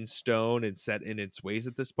set in stone and set in its ways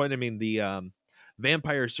at this point. I mean, the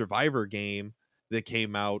Vampire Survivor game that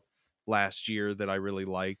came out last year that I really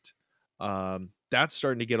liked. That's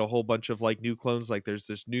starting to get a whole bunch of like new clones. Like there's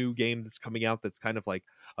this new game that's coming out that's kind of like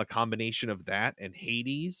a combination of that and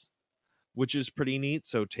Hades, which is pretty neat.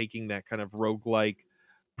 So taking that kind of roguelike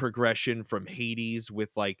progression from Hades with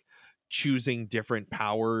like choosing different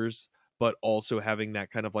powers, but also having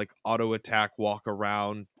that kind of like auto attack, walk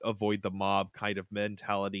around, avoid the mob kind of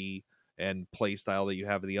mentality and play style that you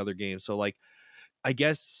have in the other games. So like I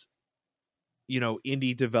guess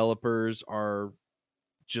indie developers are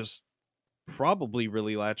just probably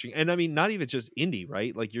really latching, and I mean not even just indie,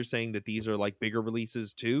 right? Like you're saying that these are like bigger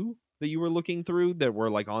releases too that you were looking through that were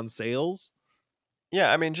like on sales.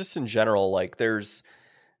 Yeah, I mean, just in general, like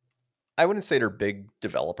I wouldn't say they're big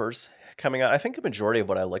developers coming out. I think a majority of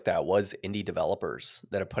what I looked at was indie developers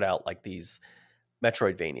that have put out like these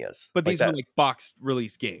Metroidvanias But like these were that. like box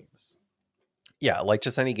release games. Yeah, like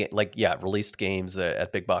just any game, like yeah, released games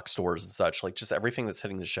at big box stores and such. Like just everything that's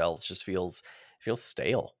hitting the shelves just feels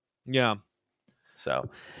stale. Yeah. So,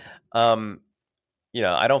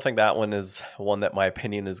 I don't think that one is one that my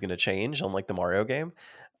opinion is going to change. Unlike the Mario game,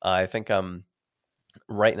 I think I'm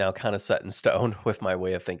right now kind of set in stone with my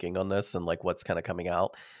way of thinking on this and like what's kind of coming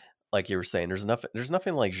out. Like you were saying, there's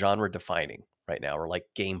nothing like genre defining right now or like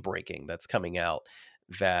game breaking that's coming out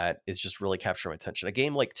that is just really capturing my attention. A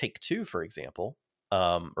game like Take Two, for example,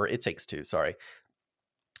 or It Takes Two, sorry,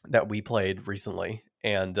 that we played recently,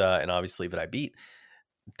 and obviously that I beat.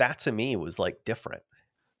 That to me was like different,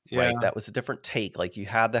 Yeah, right? That was a different take. Like you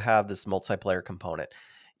had to have this multiplayer component.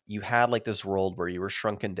 You had like this world where you were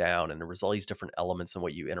shrunken down and there was all these different elements in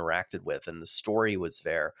what you interacted with and the story was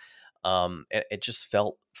there. And it just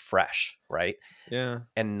felt fresh, right? yeah.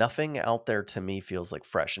 And nothing out there to me feels like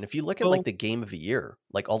fresh. And if you look at like Well, the game of the year,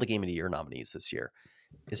 like all the game of the year nominees this year,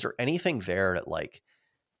 is there anything there that like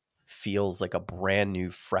feels like a brand new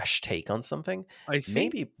fresh take on something? I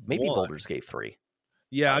think Maybe one. Baldur's Gate 3.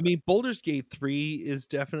 Yeah, I Um, mean, Baldur's Gate 3 is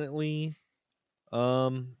definitely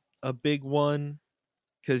a big one.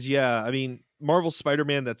 Because yeah, I mean, Marvel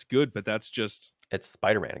Spider-Man, that's good, but that's just it's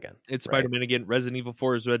Spider-Man again, it's right? Spider-Man again. Resident Evil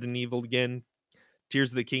 4 is Resident Evil again.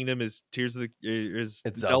 Tears of the Kingdom is Tears of the is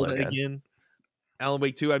It's Zelda Zelda again. again. Alan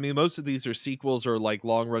Wake 2. I mean, most of these are sequels or like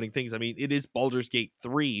long running things. I mean, it is Baldur's Gate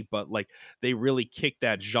 3, but like they really kicked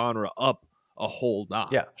that genre up a whole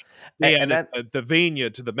notch. Yeah. They And added that the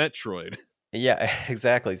Vania to the Metroid. yeah,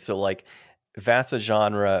 exactly. So like that's a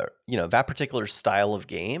genre, that particular style of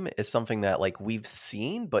game is something that like we've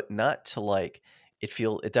seen, but not to like it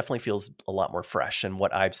definitely feels a lot more fresh in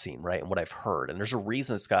what I've seen, right? And what I've heard. And there's a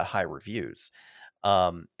reason it's got high reviews.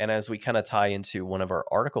 And as we kind of tie into one of our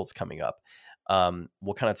articles coming up,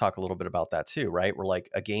 we'll kind of talk a little bit about that too, right? We're like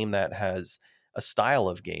a game that has a style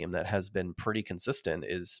of game that has been pretty consistent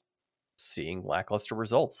is seeing lackluster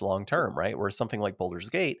results long term, right? Whereas something like Baldur's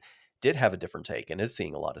Gate did have a different take and is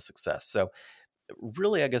seeing a lot of success. So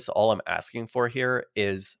really, I guess all I'm asking for here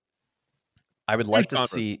is New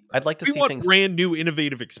genres. I'd like to We see want things. brand new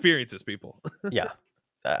innovative experiences, people. Yeah.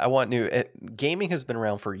 I want gaming has been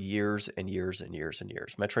around for years and years and years and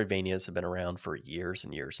years. Metroidvanias have been around for years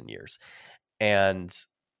and years and years. And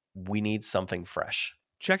we need something fresh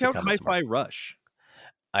Check to out come into Hi-Fi market. Rush.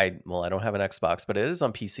 I don't have an Xbox, but it is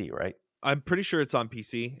on PC, right? I'm pretty sure it's on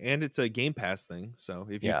PC and it's a Game Pass thing. So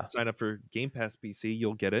if you Yeah. sign up for Game Pass PC,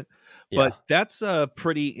 you'll get it. Yeah. But that's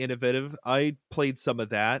pretty innovative. I played some of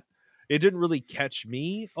that. It didn't really catch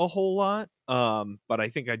me a whole lot, but I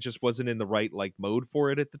think I just wasn't in the right like mode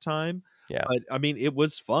for it at the time. Yeah. But I mean, it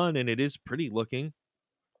was fun and it is pretty looking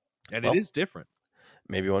and it Well, is different.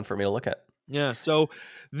 maybe one for me to look at. Yeah. So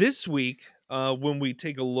this week, when we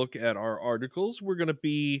take a look at our articles, we're going to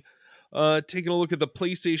be taking a look at the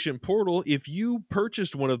PlayStation Portal. If you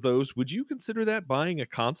purchased one of those, would you consider that buying a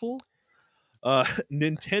console?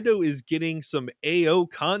 Nintendo is getting some AO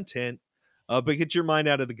content, but get your mind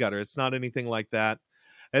out of the gutter. It's not anything like that.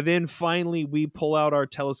 And then finally, we pull out our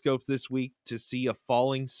telescopes this week to see a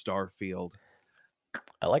falling star field.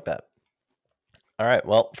 I like that. All right.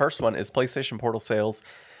 Well, first one is PlayStation Portal sales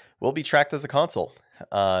will be tracked as a console.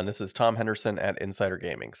 And this is Tom Henderson at Insider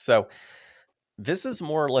Gaming. So this is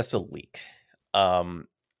more or less a leak um,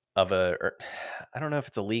 I don't know if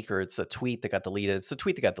it's a leak or it's a tweet that got deleted. It's a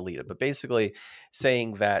tweet that got deleted, but basically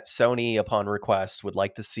saying that Sony, upon request, would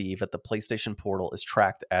like to see that the PlayStation Portal is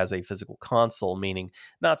tracked as a physical console, meaning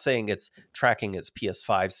not saying it's tracking as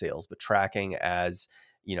PS5 sales, but tracking as,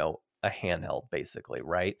 a handheld, basically,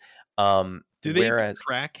 right? Do they even Whereas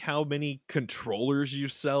track how many controllers you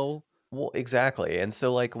sell? Well, exactly. And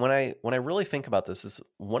so like when I really think about this is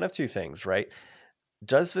one of two things, right?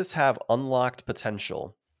 Does this have unlocked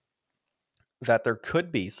potential that there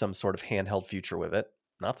could be some sort of handheld future with it?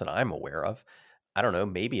 Not that I'm aware of. I don't know,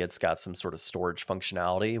 maybe it's got some sort of storage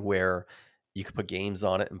functionality where you could put games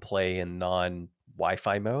on it and play in non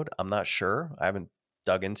Wi-Fi mode. I'm not sure. I haven't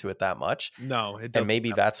dug into it that much. No, it And doesn't maybe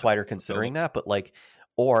have that's why they're the ability. considering that, but like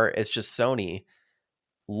or it's just Sony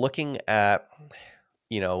looking at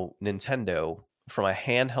Nintendo from a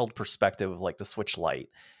handheld perspective of like the Switch Lite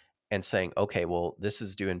and saying, okay, well, this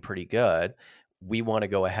is doing pretty good. We want to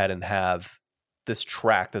go ahead and have this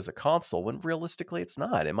tracked as a console when realistically it's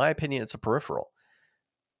not. In my opinion, it's a peripheral.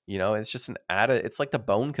 It's just an added, it's like the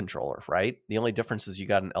bone controller, right? The only difference is you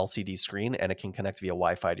got an LCD screen and it can connect via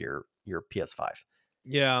Wi-Fi to your PS5.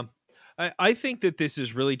 Yeah. I think that this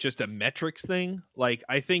is really just a metrics thing. Like,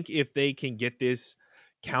 I think if they can get this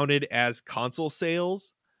counted as console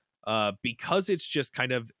sales, because it's just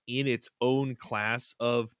kind of in its own class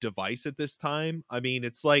of device at this time. I mean,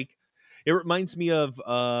 it's like, it reminds me of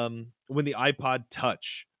when the iPod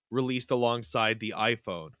Touch released alongside the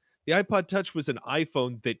iPhone. The iPod Touch was an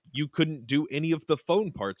iPhone that you couldn't do any of the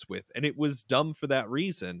phone parts with, and it was dumb for that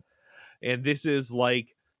reason. And this is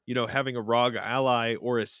like having a ROG Ally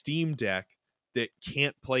or a Steam Deck that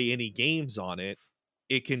can't play any games on it,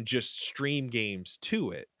 it can just stream games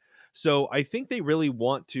to it. So I think they really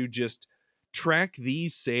want to just track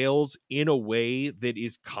these sales in a way that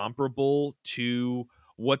is comparable to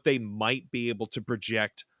what they might be able to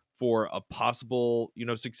project for a possible,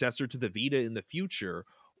 successor to the Vita in the future,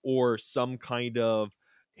 or some kind of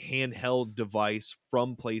handheld device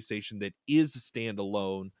from PlayStation that is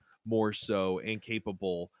standalone more so and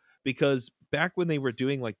capable. Because back when they were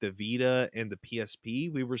doing like the Vita and the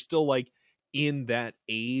PSP, we were still like in that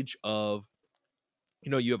age of,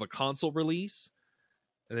 you have a console release,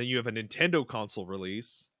 and then you have a Nintendo console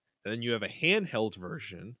release, and then you have a handheld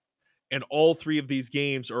version, and all three of these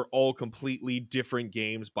games are all completely different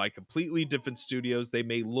games by completely different studios. They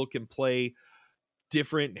may look and play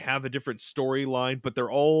different, have a different storyline, but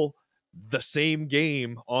they're all the same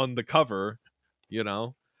game on the cover, you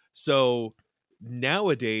know? So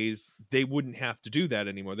nowadays, they wouldn't have to do that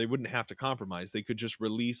anymore. They wouldn't have to compromise. They could just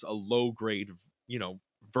release a low grade,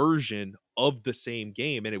 version of the same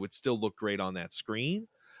game, and it would still look great on that screen.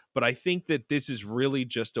 But I think that this is really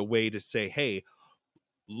just a way to say, hey,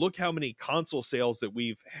 look how many console sales that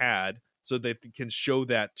we've had, so that they can show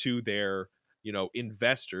that to their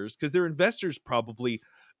investors, because their investors probably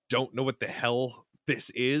don't know what the hell this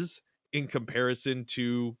is in comparison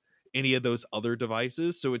to any of those other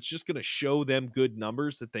devices. So it's just going to show them good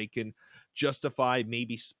numbers that they can justify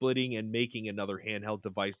maybe splitting and making another handheld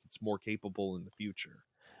device that's more capable in the future.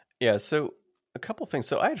 Yeah, so a couple things.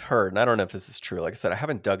 So I'd heard, and I don't know if this is true. Like I said, I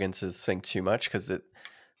haven't dug into this thing too much because I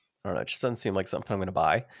don't know, it just doesn't seem like something I'm going to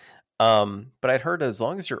buy. But I'd heard as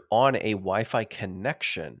long as you're on a Wi-Fi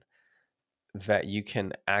connection, that you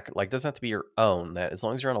can act like, doesn't have to be your own. That as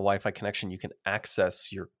long as you're on a Wi-Fi connection, you can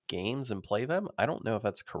access your games and play them. I don't know if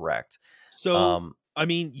that's correct. So, Um, I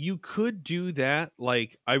mean, you could do that.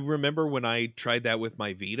 Like, I remember when I tried that with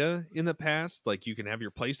my Vita in the past, like you can have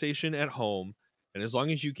your PlayStation at home, and as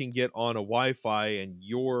long as you can get on a Wi-Fi and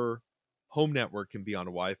your home network can be on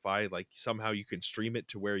a Wi-Fi, like somehow you can stream it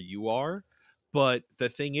to where you are. But the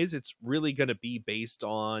thing is, it's really going to be based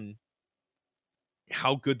on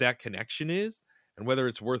how good that connection is and whether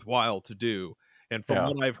it's worthwhile to do. And from yeah,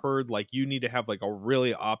 what I've heard, like you need to have like a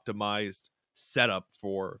really optimized setup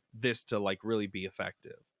for this to like really be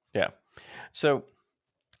effective. yeah. So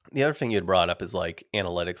the other thing you had brought up is like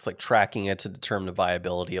analytics, like tracking it to determine the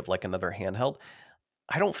viability of like another handheld.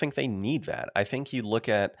 I don't think they need that. I think you look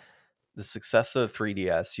at the success of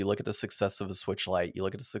 3DS, you look at the success of a Switch Lite, you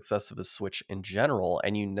look at the success of a Switch in general,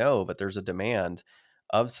 and you know that there's a demand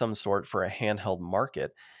of some sort for a handheld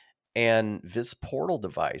market. And this portal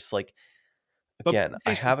device, like, But again,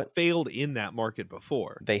 I PlayStation haven't, failed in that market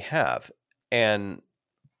before. they have. And,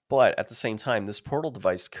 but at the same time, this portal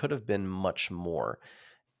device could have been much more.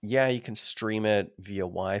 Yeah, you can stream it via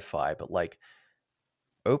Wi Fi, but like,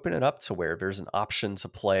 open it up to where there's an option to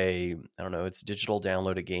play, I don't know, it's digital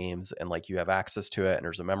downloaded games and like you have access to it and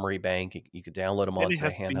there's a memory bank. You could download them Then it onto the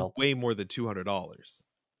has to be handheld. way more than $200.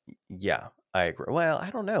 Yeah, I agree. Well,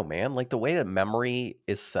 I don't know, man. Like the way that memory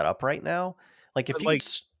is set up right now, like But like,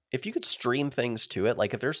 if you could stream things to it,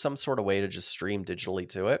 like if there's some sort of way to just stream digitally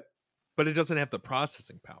to it, but it doesn't have the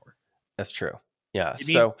processing power. that's true. Yeah.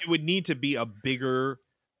 It would need to be a bigger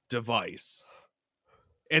device.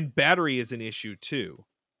 And battery is an issue too.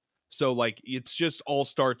 So like it's just all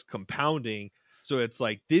starts compounding. So it's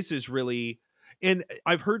like this is really, and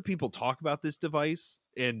I've heard people talk about this device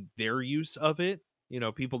and their use of it.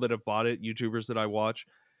 People that have bought it, YouTubers that I watch.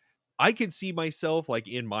 I could see myself like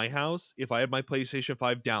in my house if I had my PlayStation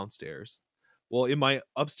 5 downstairs. Well, in my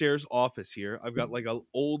upstairs office here, I've got like an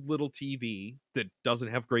old little TV that doesn't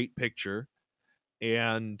have great picture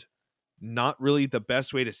and not really the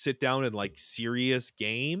best way to sit down and like serious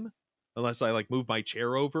game unless I like move my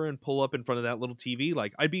chair over and pull up in front of that little TV.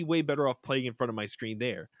 Like I'd be way better off playing in front of my screen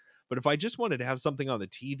there. But if I just wanted to have something on the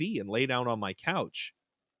TV and lay down on my couch,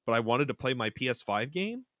 but I wanted to play my PS5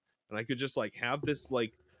 game and I could just like have this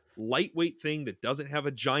like lightweight thing that doesn't have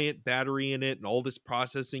a giant battery in it and all this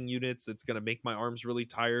processing units that's going to make my arms really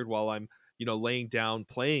tired while I'm, laying down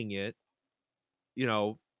playing it, you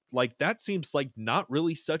know, like that seems like not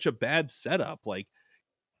really such a bad setup. Like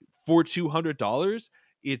for $200,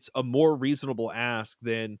 it's a more reasonable ask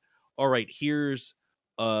than, all right, here's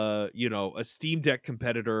a Steam Deck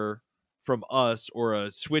competitor from us or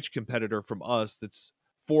a Switch competitor from us that's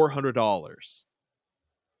 $400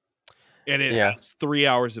 and it yeah. has 3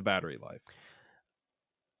 hours of battery life.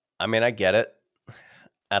 I mean, I get it.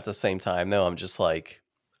 At the same time, though, I'm just like,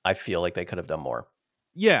 I feel like they could have done more.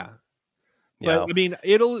 Yeah. You But know? I mean,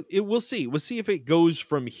 we'll see. We'll see if it goes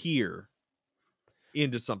from here.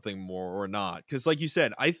 into something more or not. Because, like you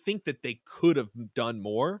said, I think that they could have done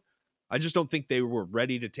more. I just don't think they were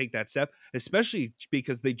ready to take that step, especially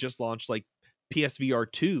because they just launched like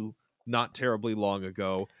PSVR 2 not terribly long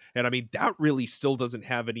ago. And I mean, that really still doesn't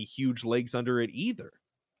have any huge legs under it either.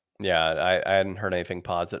 Yeah, I hadn't heard anything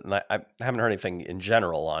positive, and I haven't heard anything in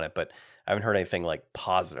general on it, but I haven't heard anything like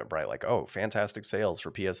positive, right? Like, oh, fantastic sales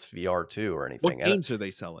for PSVR 2 or What anything. And games are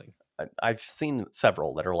they selling? I've seen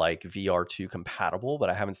several that are like VR2 compatible, but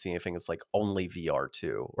I haven't seen anything that's like only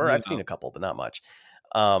VR2. Or I've Yeah. seen a couple, but not much.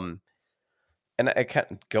 Um, and I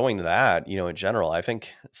kept going to that, in general, I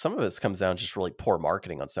think some of this comes down to just really poor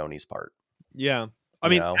marketing on Sony's part. Yeah. I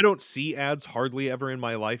You mean, I know, don't see ads hardly ever in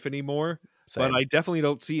my life anymore, but same. I definitely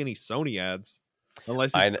don't see any Sony ads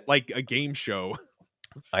unless it's I like a game show.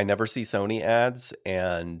 I never see Sony ads,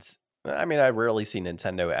 and I mean, I rarely see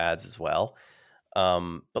Nintendo ads as well.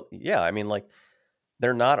 But yeah, I mean, like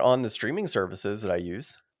they're not on the streaming services that I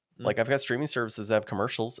use. Mm. Like I've got streaming services that have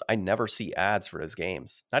commercials. I never see ads for those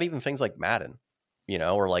games. Not even things like Madden,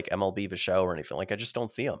 or like MLB The Show or anything. Like I just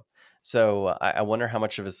don't see them. So I wonder how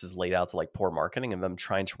much of this is laid out to like poor marketing and them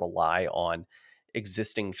trying to rely on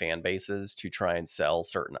existing fan bases to try and sell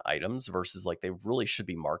certain items versus like they really should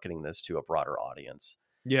be marketing this to a broader audience.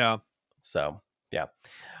 Yeah. So yeah.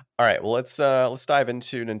 All right. Well, let's dive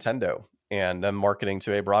into Nintendo and them marketing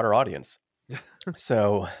to a broader audience.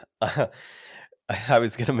 So I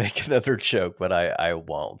was going to make another joke, but I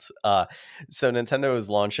won't. So Nintendo is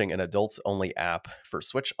launching an adults only app for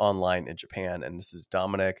Switch Online in Japan. And this is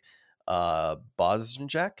Dominic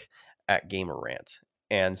Bozjak at Gamer Rant.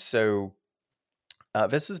 And so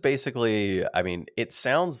this is basically, I mean, it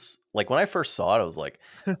sounds like when I first saw it, I was like,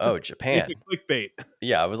 oh, It's Japan. a clickbait.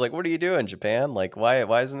 Yeah, I was like, what are you doing, Japan? Like,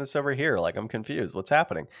 why isn't this over here? Like, I'm confused. What's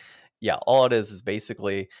happening? Yeah, all it is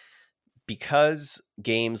basically because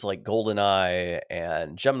games like GoldenEye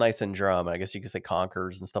and Gemini Syndrome, and I guess you could say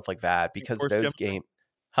Conkers and stuff like that, Jet because Force those Gemini. game,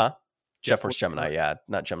 huh? Jet Jet Force Force Gemini, Gemini. yeah,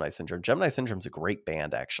 not Gemini Syndrome. Gemini Syndrome's a great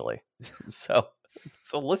band, actually. so,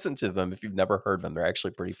 so listen to them if you've never heard them. They're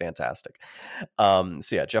actually pretty fantastic. So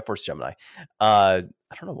yeah, Jet Force Gemini. I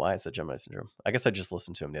don't know why I said Gemini Syndrome. I guess I just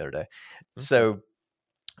listened to him the other day. Okay. So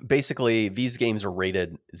basically, these games are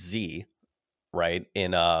rated Z, right?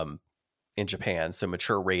 In Japan, so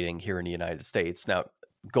mature rating here in the United States. Now,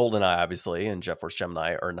 GoldenEye, obviously, and Jet Force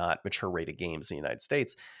Gemini are not mature rated games in the United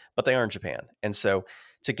States, but they are in Japan. And so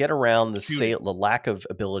to get around Tunic. the lack of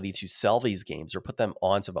ability to sell these games or put them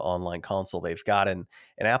onto the online console, they've got an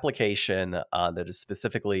application that is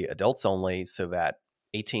specifically adults only so that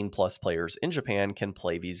 18 plus players in Japan can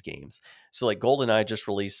play these games. So like GoldenEye just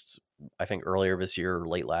released, I think earlier this year or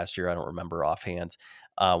late last year, I don't remember offhand,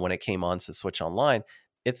 when it came on to Switch Online.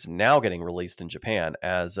 It's now getting released in Japan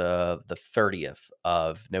as of the 30th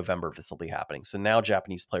of November. This will be happening. So now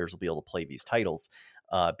Japanese players will be able to play these titles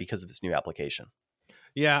because of this new application.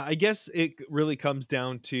 Yeah, I guess it really comes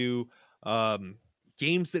down to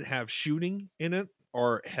games that have shooting in it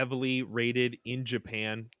are heavily rated in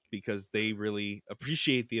Japan because they really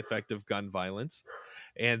appreciate the effect of gun violence.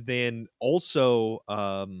 And then also,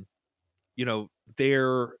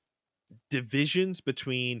 their divisions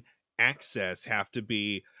between access have to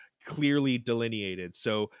be clearly delineated.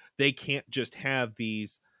 So they can't just have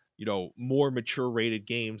these, more mature rated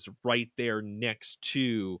games right there next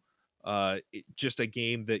to just a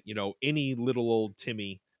game that, any little old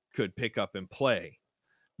Timmy could pick up and play.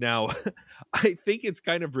 Now, I think it's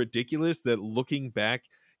kind of ridiculous that looking back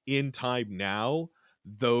in time now,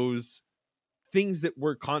 those things that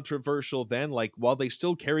were controversial then, like while they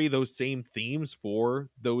still carry those same themes for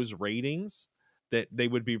those ratings that they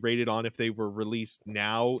would be rated on if they were released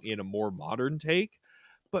now in a more modern take.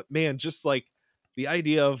 But man, just like the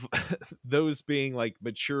idea of those being like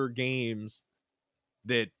mature games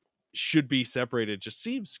that should be separated just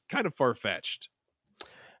seems kind of far-fetched.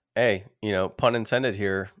 Hey, pun intended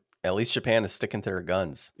here. At least Japan is sticking to their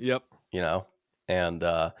guns, Yep. And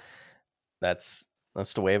that's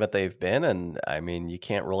the way that they've been. And I mean, you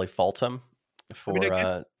can't really fault them I mean, I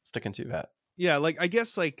guess, for sticking to that. yeah, like I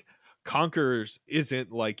guess like Conquerors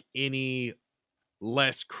isn't like any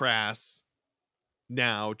less crass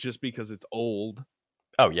now just because it's old.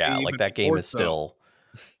 Oh yeah, Maybe like even that game more is so. still,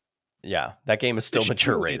 yeah, that game is The still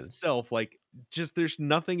mature shooting rated. itself, like, just there's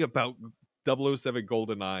nothing about 007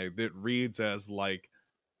 GoldenEye that reads as like,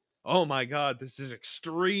 oh my god, this is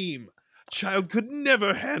extreme. Child could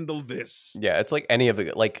never handle this. Yeah, it's like any of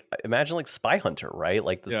the like imagine like Spy Hunter, right?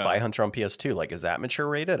 Like the Yeah. Spy Hunter on PS2. Like, is that mature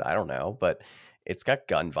rated? I don't know, but it's got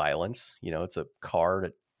gun violence. It's a car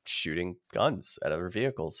that shooting guns at other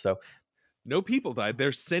vehicles. So No people died.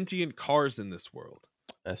 There's sentient cars in this world.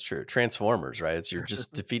 That's true. Transformers, right? It's you're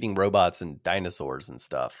just defeating robots and dinosaurs and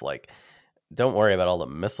stuff. Like, don't worry about all the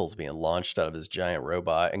missiles being launched out of this giant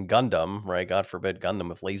robot. And Gundam, right? God forbid Gundam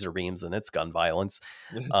with laser beams and its gun violence.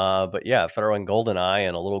 But yeah, throw in GoldenEye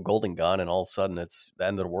and a little golden gun, and all of a sudden it's the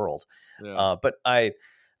end of the world. Yeah. But I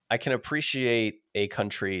can appreciate a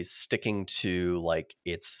country sticking to like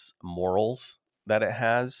its morals that it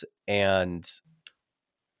has, and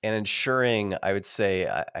ensuring, I would say,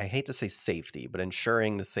 I hate to say safety, but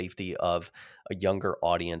ensuring the safety of a younger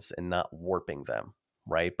audience and not warping them,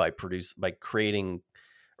 right? By creating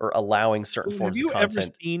or allowing certain Have forms of you ever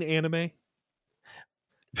content. seen anime?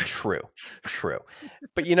 True, true.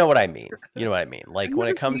 But you know what I mean. You know what I mean. Have Like you when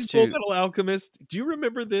ever it comes seen to, Fullmetal Alchemist? Do you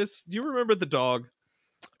remember this? Do you remember the dog?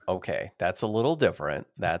 okay, that's a little different.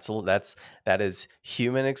 That is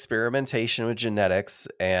human experimentation with genetics,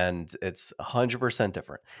 and it's 100%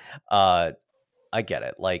 different. Uh, I get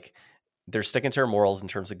it. Like they're sticking to their morals in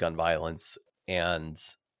terms of gun violence, and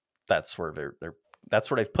that's where they're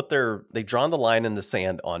that's where they've drawn the line in the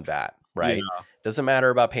sand on that, right? Yeah. Doesn't matter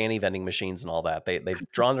about panty vending machines and all that. They've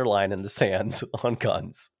drawn their line in the sand on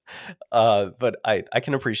guns. But I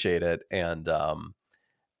can appreciate it, and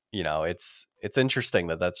it's interesting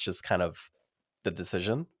that that's just kind of the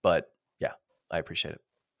decision. But yeah, I appreciate it.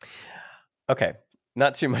 Okay,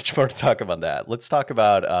 not too much more to talk about that. Let's talk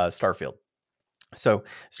about Starfield. So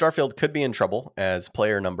Starfield could be in trouble as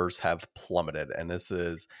player numbers have plummeted, and this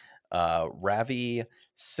is Ravi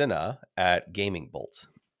Sinha at Gaming Bolt.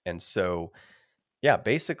 And so, yeah,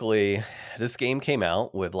 basically, this game came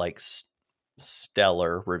out with like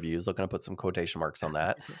stellar reviews. Looking to put some quotation marks on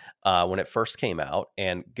that when it first came out,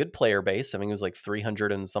 and good player base. I mean, it was like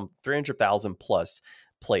 300,000 plus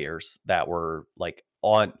players that were like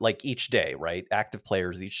on like each day, right? Active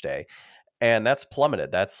players each day, and that's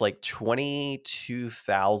plummeted. That's like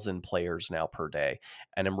 22,000 players now per day.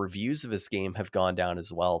 And then reviews of this game have gone down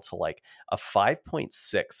as well to like a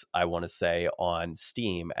 5.6, I want to say, on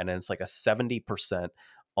Steam. And then it's like a 70%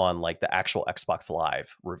 on like the actual Xbox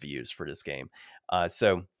Live reviews for this game.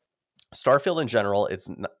 So Starfield in general, it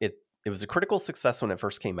was a critical success when it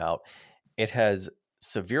first came out. It has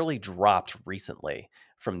severely dropped recently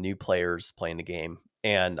from new players playing the game,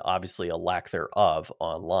 and obviously a lack thereof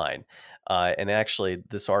online. And actually,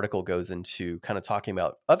 this article goes into kind of talking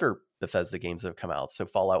about other Bethesda games that have come out. So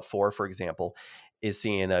Fallout 4, for example, is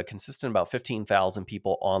seeing a consistent about 15,000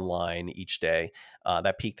 people online each day.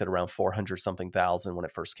 That peaked at around 400 something thousand when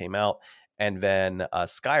it first came out. And then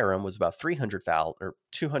Skyrim was about 300,000 or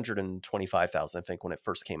 225,000, I think, when it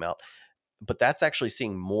first came out. But that's actually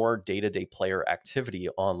seeing more day-to-day player activity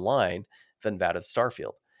online than that of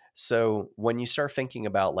Starfield. So when you start thinking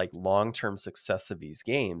about like long-term success of these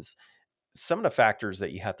games, some of the factors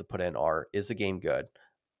that you have to put in are, is the game good?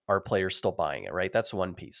 Are players still buying it, right? That's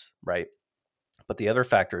one piece, right? But the other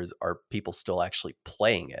factor is, are people still actually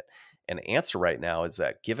playing it? And the answer right now is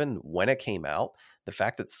that given when it came out, the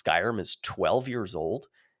fact that Skyrim is 12 years old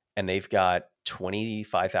and they've got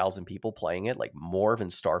 25,000 people playing it, like more than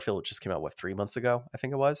Starfield, which just came out, 3 months ago, I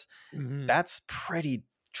think it was. Mhm. That's pretty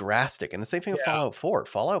drastic. And the same thing with Yeah. Fallout 4.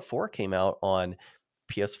 Fallout 4 came out on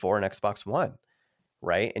PS4 and Xbox One,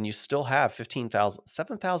 right? And you still have 15,000,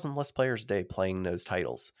 7,000 less players a day playing those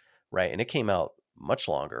titles, right? And it came out much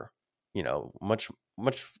longer, much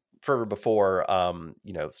further before,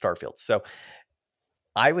 Starfield. So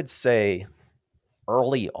I would say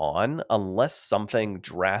early on, unless something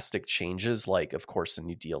drastic changes, like, of course, a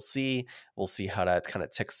new DLC, we'll see how that kind of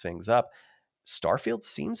ticks things up. Starfield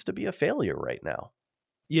seems to be a failure right now.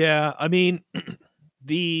 Yeah, I mean,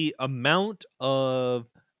 the amount of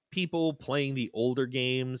people playing the older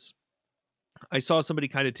games, I saw somebody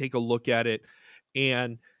kind of take a look at it,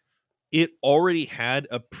 and it already had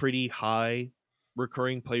a pretty high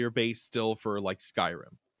recurring player base still for like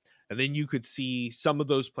Skyrim. And then you could see some of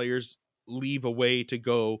those players leave away to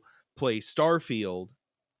go play Starfield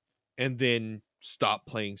and then stop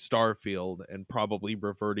playing Starfield and probably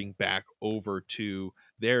reverting back over to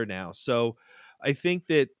there now. So I think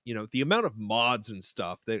that, the amount of mods and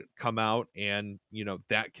stuff that come out and,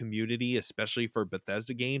 that community, especially for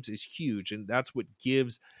Bethesda games, is huge. And that's what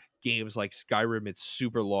gives games like Skyrim its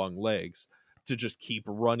super long legs to just keep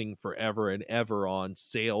running forever and ever on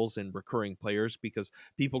sales and recurring players, because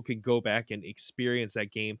people can go back and experience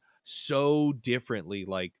that game so differently,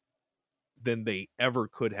 like, than they ever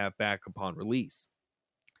could have back upon release.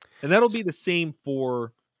 And that'll be the same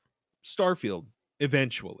for Starfield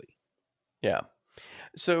eventually. Yeah.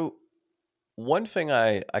 So one thing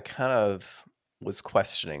I kind of was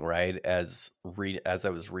questioning, right, as I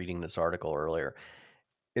was reading this article earlier,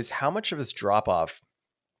 is how much of this drop off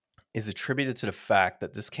is attributed to the fact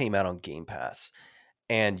that this came out on Game Pass.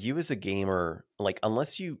 And you as a gamer, like,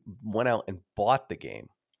 unless you went out and bought the game,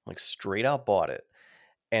 like straight out bought it,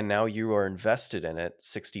 and now you are invested in it,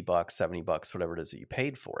 $60, $70, whatever it is that you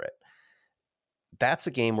paid for it. That's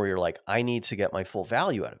a game where you're like, I need to get my full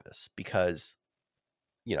value out of this because,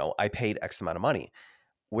 I paid X amount of money.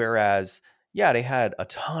 Whereas, yeah, they had a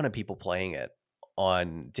ton of people playing it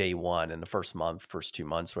on day one in the first month, first 2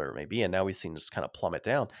 months, whatever it may be. And now we've seen this kind of plummet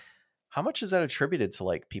down. How much is that attributed to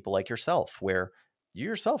like people like yourself, where you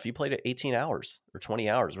yourself, you played it 18 hours or 20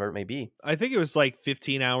 hours, whatever it may be? I think it was like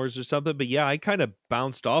 15 hours or something, but yeah, I kind of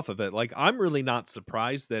bounced off of it. Like, I'm really not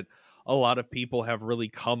surprised that a lot of people have really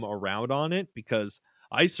come around on it, because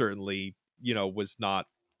I certainly, was not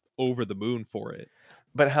over the moon for it.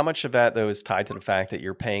 But how much of that, though, is tied to the fact that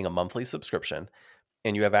you're paying a monthly subscription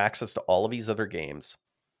and you have access to all of these other games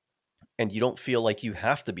and you don't feel like you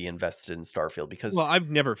have to be invested in Starfield because, Well, I've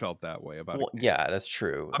never felt that way about it. well, yeah, that's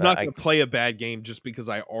true. I'm not going to play a bad game just because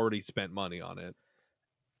I already spent money on it.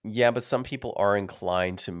 Yeah, but some people are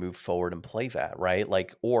inclined to move forward and play that, right?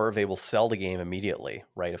 Like, or they will sell the game immediately,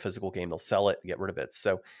 right? A physical game, they'll sell it, get rid of it.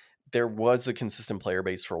 So there was a consistent player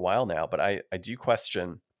base for a while now, but I do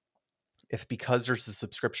question if, because there's a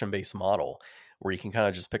subscription-based model where you can kind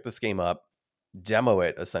of just pick this game up, demo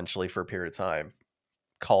it essentially for a period of time,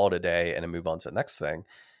 call it a day, and then move on to the next thing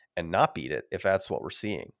and not beat it, if that's what we're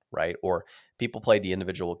seeing, right? Or people play the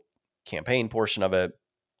individual campaign portion of it,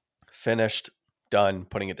 finished, done,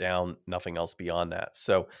 putting it down, nothing else beyond that.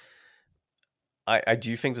 So I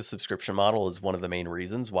do think the subscription model is one of the main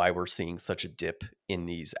reasons why we're seeing such a dip in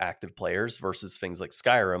these active players versus things like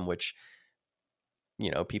Skyrim, which,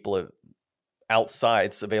 people have outside.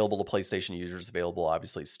 It's available to PlayStation users, available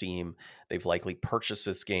obviously Steam. They've likely purchased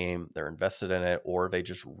this game, they're invested in it, or they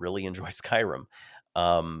just really enjoy Skyrim.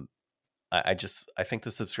 I think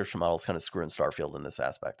the subscription model is kind of screwing Starfield in this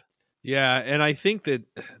aspect. Yeah, and I think that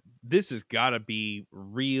this has got to be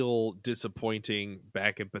real disappointing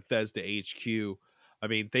back at Bethesda HQ. I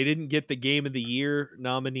mean, they didn't get the Game of the Year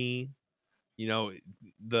nominee.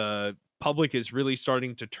 The public is really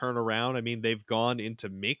starting to turn around. I mean, they've gone into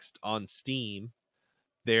mixed on Steam.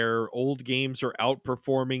 Their old games are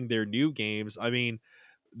outperforming their new games. I mean,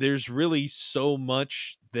 there's really so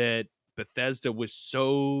much that Bethesda was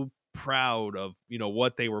so proud of,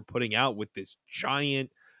 what they were putting out with this giant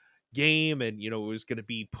game, and it was going to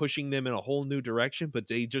be pushing them in a whole new direction, but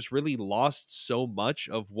they just really lost so much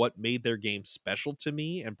of what made their game special to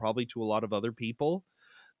me, and probably to a lot of other people,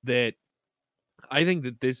 that I think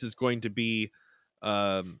that this is going to be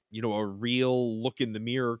a real look in the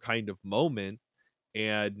mirror kind of moment.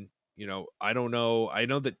 And I don't know, I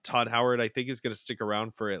know that Todd Howard, I think, is going to stick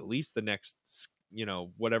around for at least the next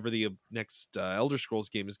whatever the next Elder Scrolls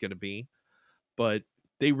game is going to be, but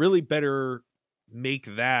they really better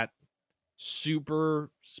make that super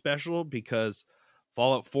special, because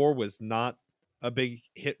Fallout 4 was not a big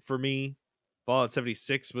hit for me. Fallout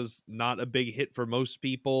 76 was not a big hit for most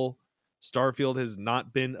people. Starfield has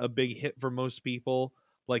not been a big hit for most people.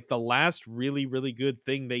 Like, the last really, really good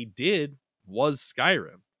thing they did was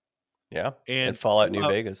Skyrim. Yeah. And Fallout New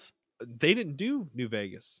Vegas. They didn't do New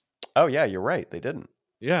Vegas. Oh, yeah, you're right. They didn't.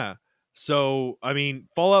 Yeah. So, I mean,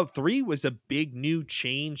 Fallout 3 was a big new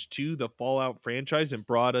change to the Fallout franchise and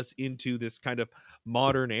brought us into this kind of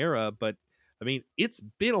modern era. But, I mean, it's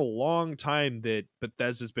been a long time that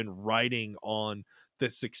Bethesda's been riding on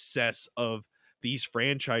the success of these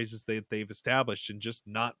franchises that they've established and just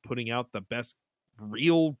not putting out the best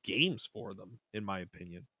real games for them, in my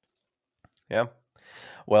opinion. Yeah.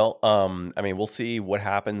 Well, I mean, we'll see what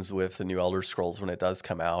happens with the new Elder Scrolls when it does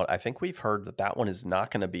come out. I think we've heard that one is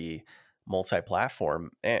not going to be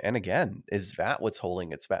multi-platform. And again, is that what's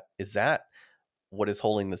holding its back? Is that what is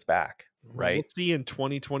holding this back? Right. We'll see in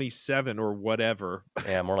 2027 or whatever.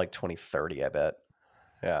 Yeah, more like 2030, I bet.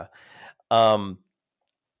 Yeah.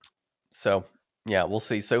 So yeah, we'll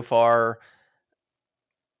see. So far,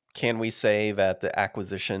 can we say that the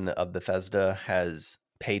acquisition of Bethesda has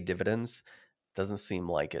paid dividends? Doesn't seem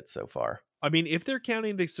like it so far. I mean, if they're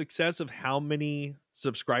counting the success of how many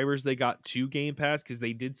subscribers they got to Game Pass, because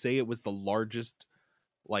they did say it was the largest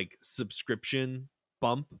subscription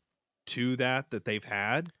bump to that they've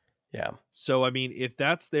had. Yeah. So, I mean, if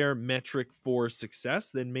that's their metric for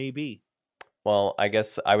success, then maybe. Well, I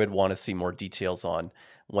guess I would want to see more details on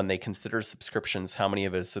when they consider subscriptions, how many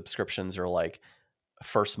of his subscriptions are like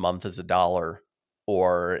first month is $1,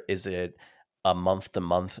 or is it a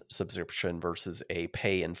month-to-month subscription versus a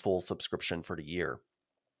pay in full subscription for the year,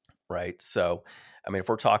 right? So, I mean, if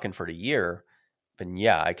we're talking for the year, then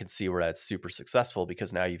yeah, I could see where that's super successful,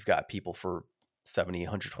 because now you've got people for 70,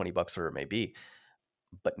 $120, whatever it may be.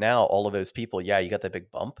 But now all of those people, yeah, you got that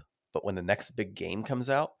big bump. But when the next big game comes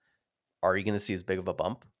out, are you going to see as big of a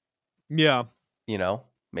bump? Yeah. You know,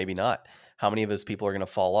 maybe not. How many of those people are going to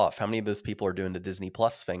fall off? How many of those people are doing the Disney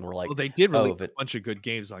Plus thing? We're Well, like, they did oh, release if a it, bunch of good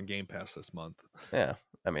games on Game Pass this month. yeah,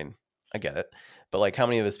 I mean, I get it. But like, how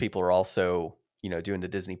many of those people are also, doing the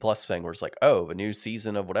Disney Plus thing where it's like, oh, a new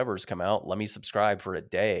season of whatever's come out. Let me subscribe for a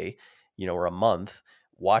day, or a month,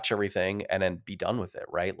 watch everything, and then be done with it,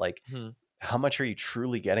 right? Like, Mhm. how much are you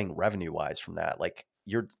truly getting revenue wise from that? Like,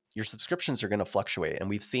 your subscriptions are going to fluctuate, and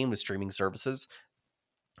we've seen with streaming services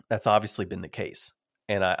that's obviously been the case.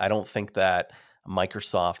 And I don't think that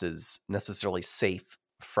Microsoft is necessarily safe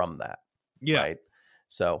from that, Yeah. right?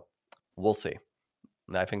 So we'll see.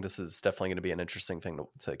 And I think this is definitely going to be an interesting thing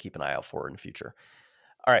to keep an eye out for in the future.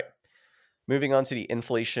 All right. Moving on to the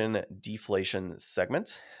inflation deflation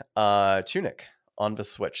segment. Tunic on the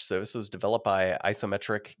Switch. So this was developed by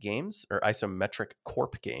Isometric Games, or Isometric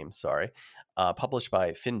Corp Games, sorry. Published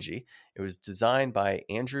by Finji. It was designed by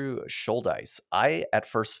Andrew Schuldice. I at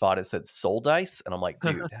first thought it said Soldice, and I'm like,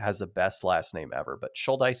 dude, it has the best last name ever, but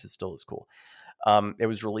Schuldice is still as cool. It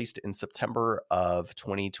was released in September of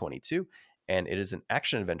 2022, and it is an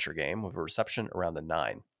action adventure game with a reception around the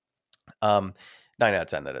 9. 9 out of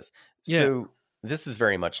 10, that is. Yeah. So this is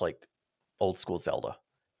very much like old school Zelda. Like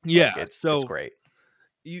Yeah. it's So great.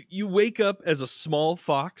 you wake up as a small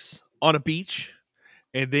fox on a beach,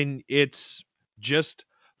 and then it's just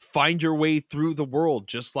find your way through the world,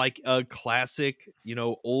 just like a classic,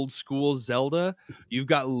 old school Zelda. You've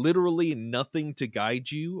got literally nothing to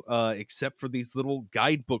guide you, except for these little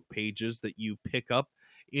guidebook pages that you pick up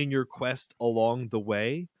in your quest along the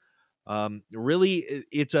way. Really,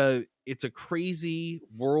 it's a crazy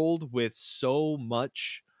world with so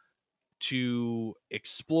much to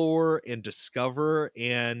explore and discover,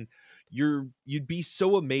 and you'd be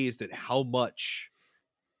so amazed at how much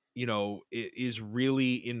is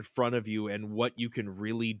really in front of you and what you can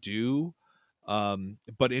really do.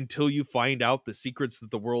 But until you find out the secrets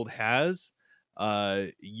that the world has,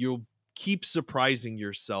 you'll keep surprising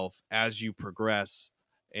yourself as you progress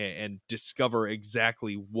and discover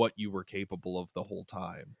exactly what you were capable of the whole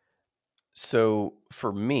time. So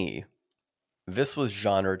for me, this was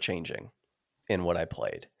genre changing in what I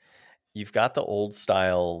played. You've got the old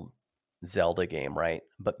style Zelda game, right?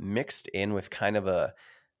 But mixed in with kind of a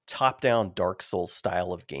top down Dark Souls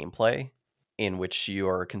style of gameplay in which you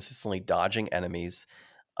are consistently dodging enemies.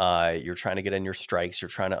 You're trying to get in your strikes. You're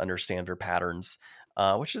trying to understand their patterns,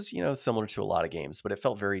 which is, similar to a lot of games, but it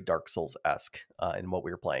felt very Dark Souls esque in what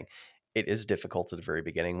we were playing. It is difficult at the very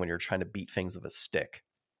beginning when you're trying to beat things with a stick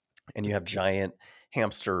and you have giant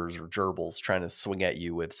hamsters or gerbils trying to swing at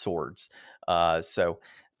you with swords. So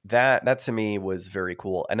that to me was very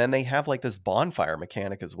cool. And then they have like this bonfire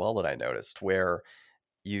mechanic as well that I noticed where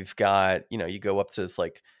you've got, you go up to this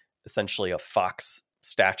like essentially a fox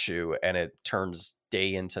statue and it turns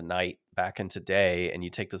day into night back into day and you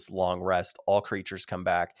take this long rest, all creatures come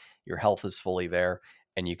back, your health is fully there,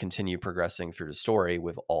 and you continue progressing through the story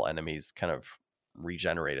with all enemies kind of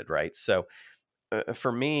regenerated, right? So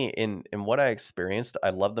for me, in what I experienced, I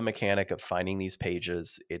love the mechanic of finding these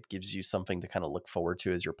pages. It gives you something to kind of look forward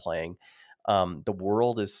to as you're playing. The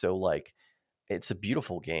world is so like it's a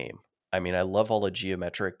beautiful game. I mean, I love all the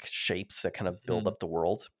geometric shapes that kind of build Mhm. up the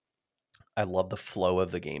world. I love the flow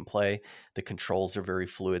of the gameplay. The controls are very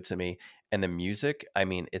fluid to me. And the music, I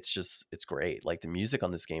mean, it's great. Like the music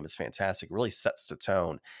on this game is fantastic. It really sets the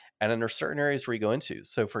tone. And then there's certain areas where you go into.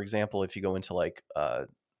 So for example, if you go into like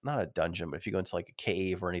not a dungeon, but if you go into like a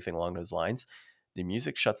cave or anything along those lines, the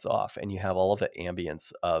music shuts off and you have all of the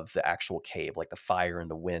ambience of the actual cave, like the fire and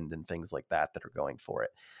the wind and things like that are going for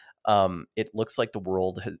it. It looks like the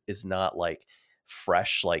world is not like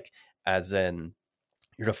fresh, like as in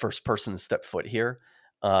you're the first person to step foot here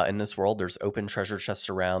in this world. There's open treasure chests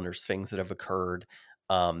around. There's things that have occurred.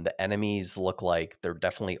 The enemies look like they're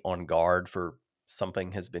definitely on guard for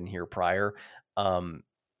something has been here prior. Um,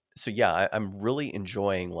 so yeah, I'm really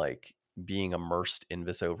enjoying like being immersed in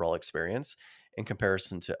this overall experience in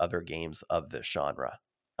comparison to other games of this genre,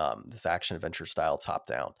 this action adventure style top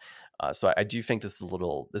down. So I do think this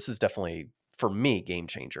is definitely for me game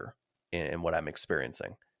changer in what I'm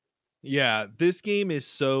experiencing. Yeah, this game is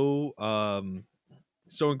so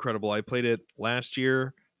incredible. I played it last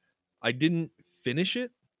year. I didn't finish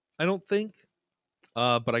it, I don't think.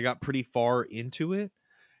 But I got pretty far into it,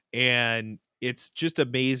 and it's just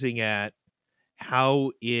amazing at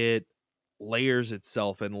how it layers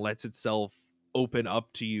itself and lets itself open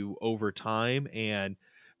up to you over time. And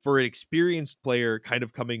for an experienced player kind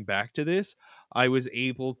of coming back to this, I was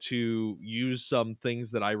able to use some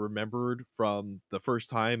things that I remembered from the first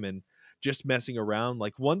time and just messing around.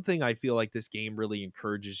 Like, one thing I feel like this game really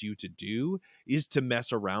encourages you to do is to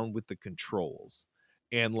mess around with the controls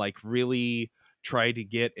and like really try to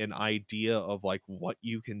get an idea of like what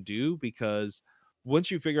you can do, because once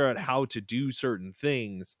you figure out how to do certain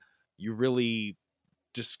things, you really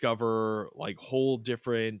discover like whole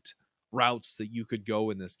different routes that you could go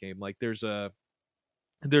in this game. Like there's a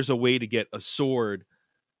way to get a sword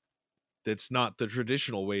that's not the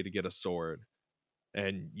traditional way to get a sword,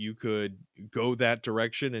 and you could go that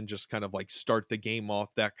direction and just kind of like start the game off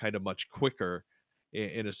that kind of much quicker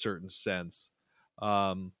in a certain sense.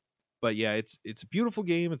 um but yeah, it's a beautiful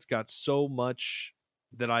game. It's got so much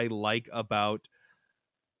that I like about,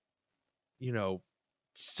 you know,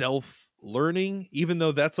 self learning, even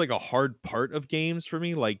though that's like a hard part of games for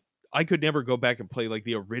me. Like, I could never go back and play like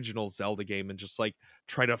the original Zelda game and just like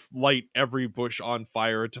try to light every bush on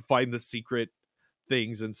fire to find the secret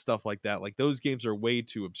things and stuff like that. Like, those games are way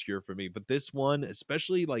too obscure for me. But this one,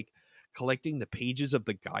 especially like collecting the pages of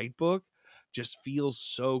the guidebook, just feels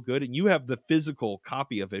so good. And you have the physical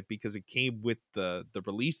copy of it because it came with the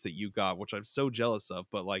release that you got, which I'm so jealous of.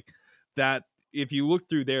 But like that, if you look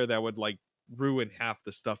through there, that would like ruin half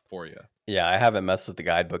the stuff for you. Yeah, I haven't messed with the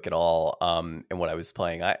guidebook at all. And what I was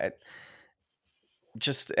playing, I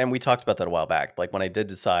just, and we talked about that a while back. Like, when I did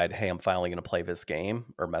decide, hey, I'm finally going to play this game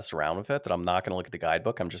or mess around with it, that I'm not going to look at the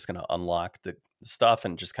guidebook. I'm just going to unlock the stuff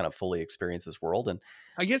and just kind of fully experience this world. And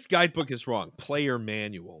I guess guidebook is wrong. Player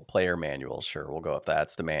manual. player manual, sure, we'll go with that.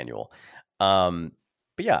 It's the manual.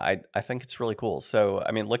 But yeah, I think it's really cool. So,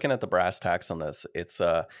 I mean, looking at the brass tacks on this, it's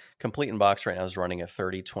complete in box right now is running at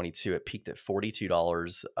 $30.22. It peaked at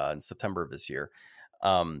 $42 in September of this year.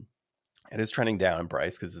 It is trending down in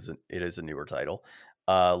price because it is a newer title.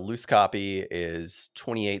 Loose copy is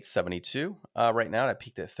 $28.72 right now. It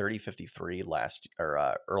peaked at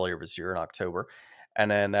 $30.53 earlier this year in October,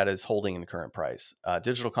 and then that is holding in current price.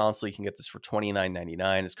 Digital console, you can get this for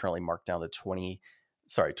 $29.99. It's currently marked down to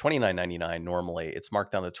 $29.99 normally. It's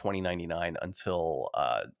marked down to $20.99 until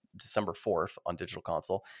December 4th on digital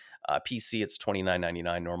console. PC, it's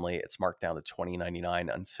 $29.99 normally. It's marked down to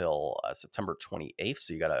 $20.99 until September 28th.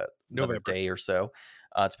 So you got another day or so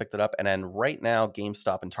to pick that up. And then right now,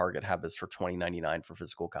 GameStop and Target have this for $20.99 for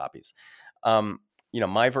physical copies.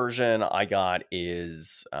 My version I got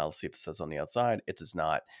is, let's see if it says on the outside. It does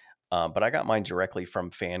not. But I got mine directly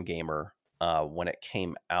from Fangamer when it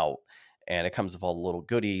came out. And it comes with all the little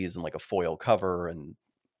goodies and like a foil cover and,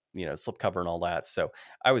 slip cover and all that. So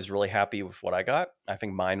I was really happy with what I got. I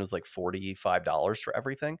think mine was like $45 for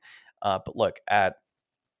everything. But look, at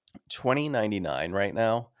 $20.99 right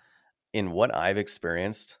now, in what I've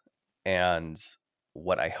experienced and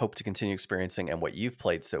what I hope to continue experiencing and what you've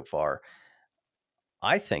played so far,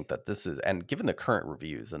 I think that this is, and given the current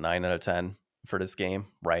reviews, a 9 out of 10 for this game,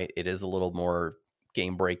 right? It is a little more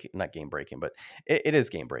not game breaking, but it is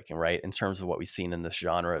game breaking, right? In terms of what we've seen in this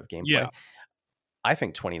genre of gameplay. Yeah. I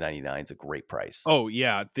think $20.99 is a great price. Oh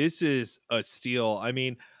yeah, this is a steal. I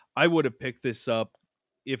mean, I would have picked this up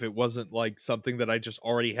if it wasn't like something that I just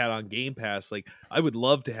already had on Game Pass. Like, I would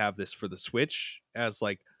love to have this for the Switch as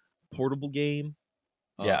like portable game.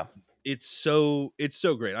 Yeah. It's so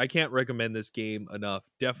great. I can't recommend this game enough.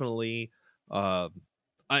 Definitely.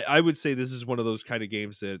 I would say this is one of those kind of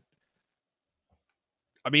games that,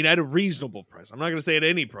 I mean, at a reasonable price. I'm not going to say at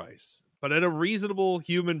any price, but at a reasonable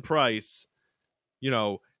human price,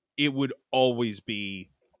 it would always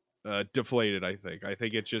be deflated. I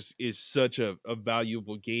think it just is such a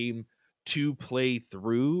valuable game to play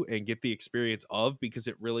through and get the experience of, because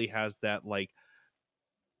it really has that like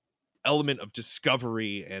element of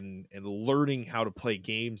discovery and learning how to play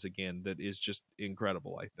games again that is just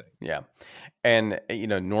incredible, I think. Yeah. And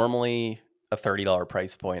normally a $30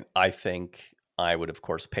 price point, I think I would of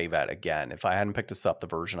course pay that again. If I hadn't picked this up, the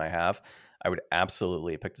version I have, I would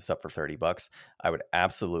absolutely pick this up for $30. I would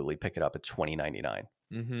absolutely pick it up at $20.99.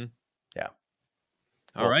 Mm-hmm. Yeah.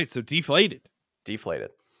 All right. So deflated.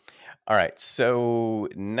 All right. So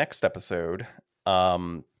next episode, it's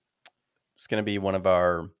going to be one of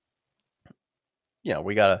our, we're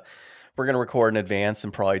going to record in advance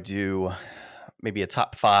and probably do maybe a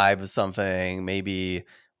top 5 of something. Maybe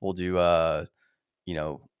we'll do a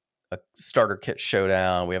starter kit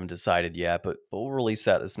showdown. We haven't decided yet, but we'll release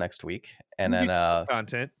that this next week. And then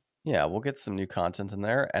content. Yeah, we'll get some new content in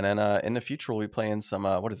there. And then in the future, we'll be playing some,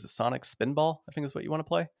 what is it, Sonic Spinball, I think is what you want to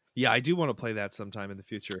play. Yeah, I do want to play that sometime in the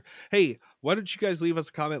future. Hey, why don't you guys leave us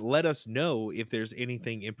a comment? Let us know if there's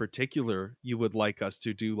anything in particular you would like us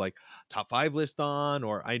to do, like top 5 list on,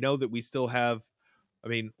 or I know that we still have, I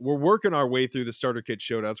mean, we're working our way through the starter kit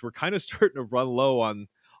showdowns. We're kind of starting to run low on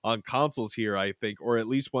consoles here, I think, or at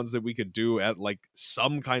least ones that we could do at like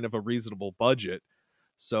some kind of a reasonable budget.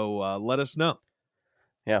 So let us know.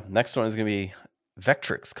 Yeah, next one is going to be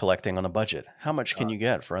Vectrix collecting on a budget. How much can you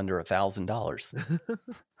get for under $1,000?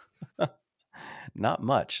 Not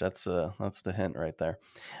much. That's the hint right there.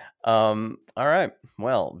 All right.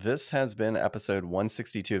 Well, this has been episode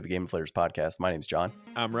 162 of the Game Deflators podcast. My name's John.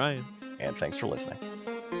 I'm Ryan. And thanks for listening.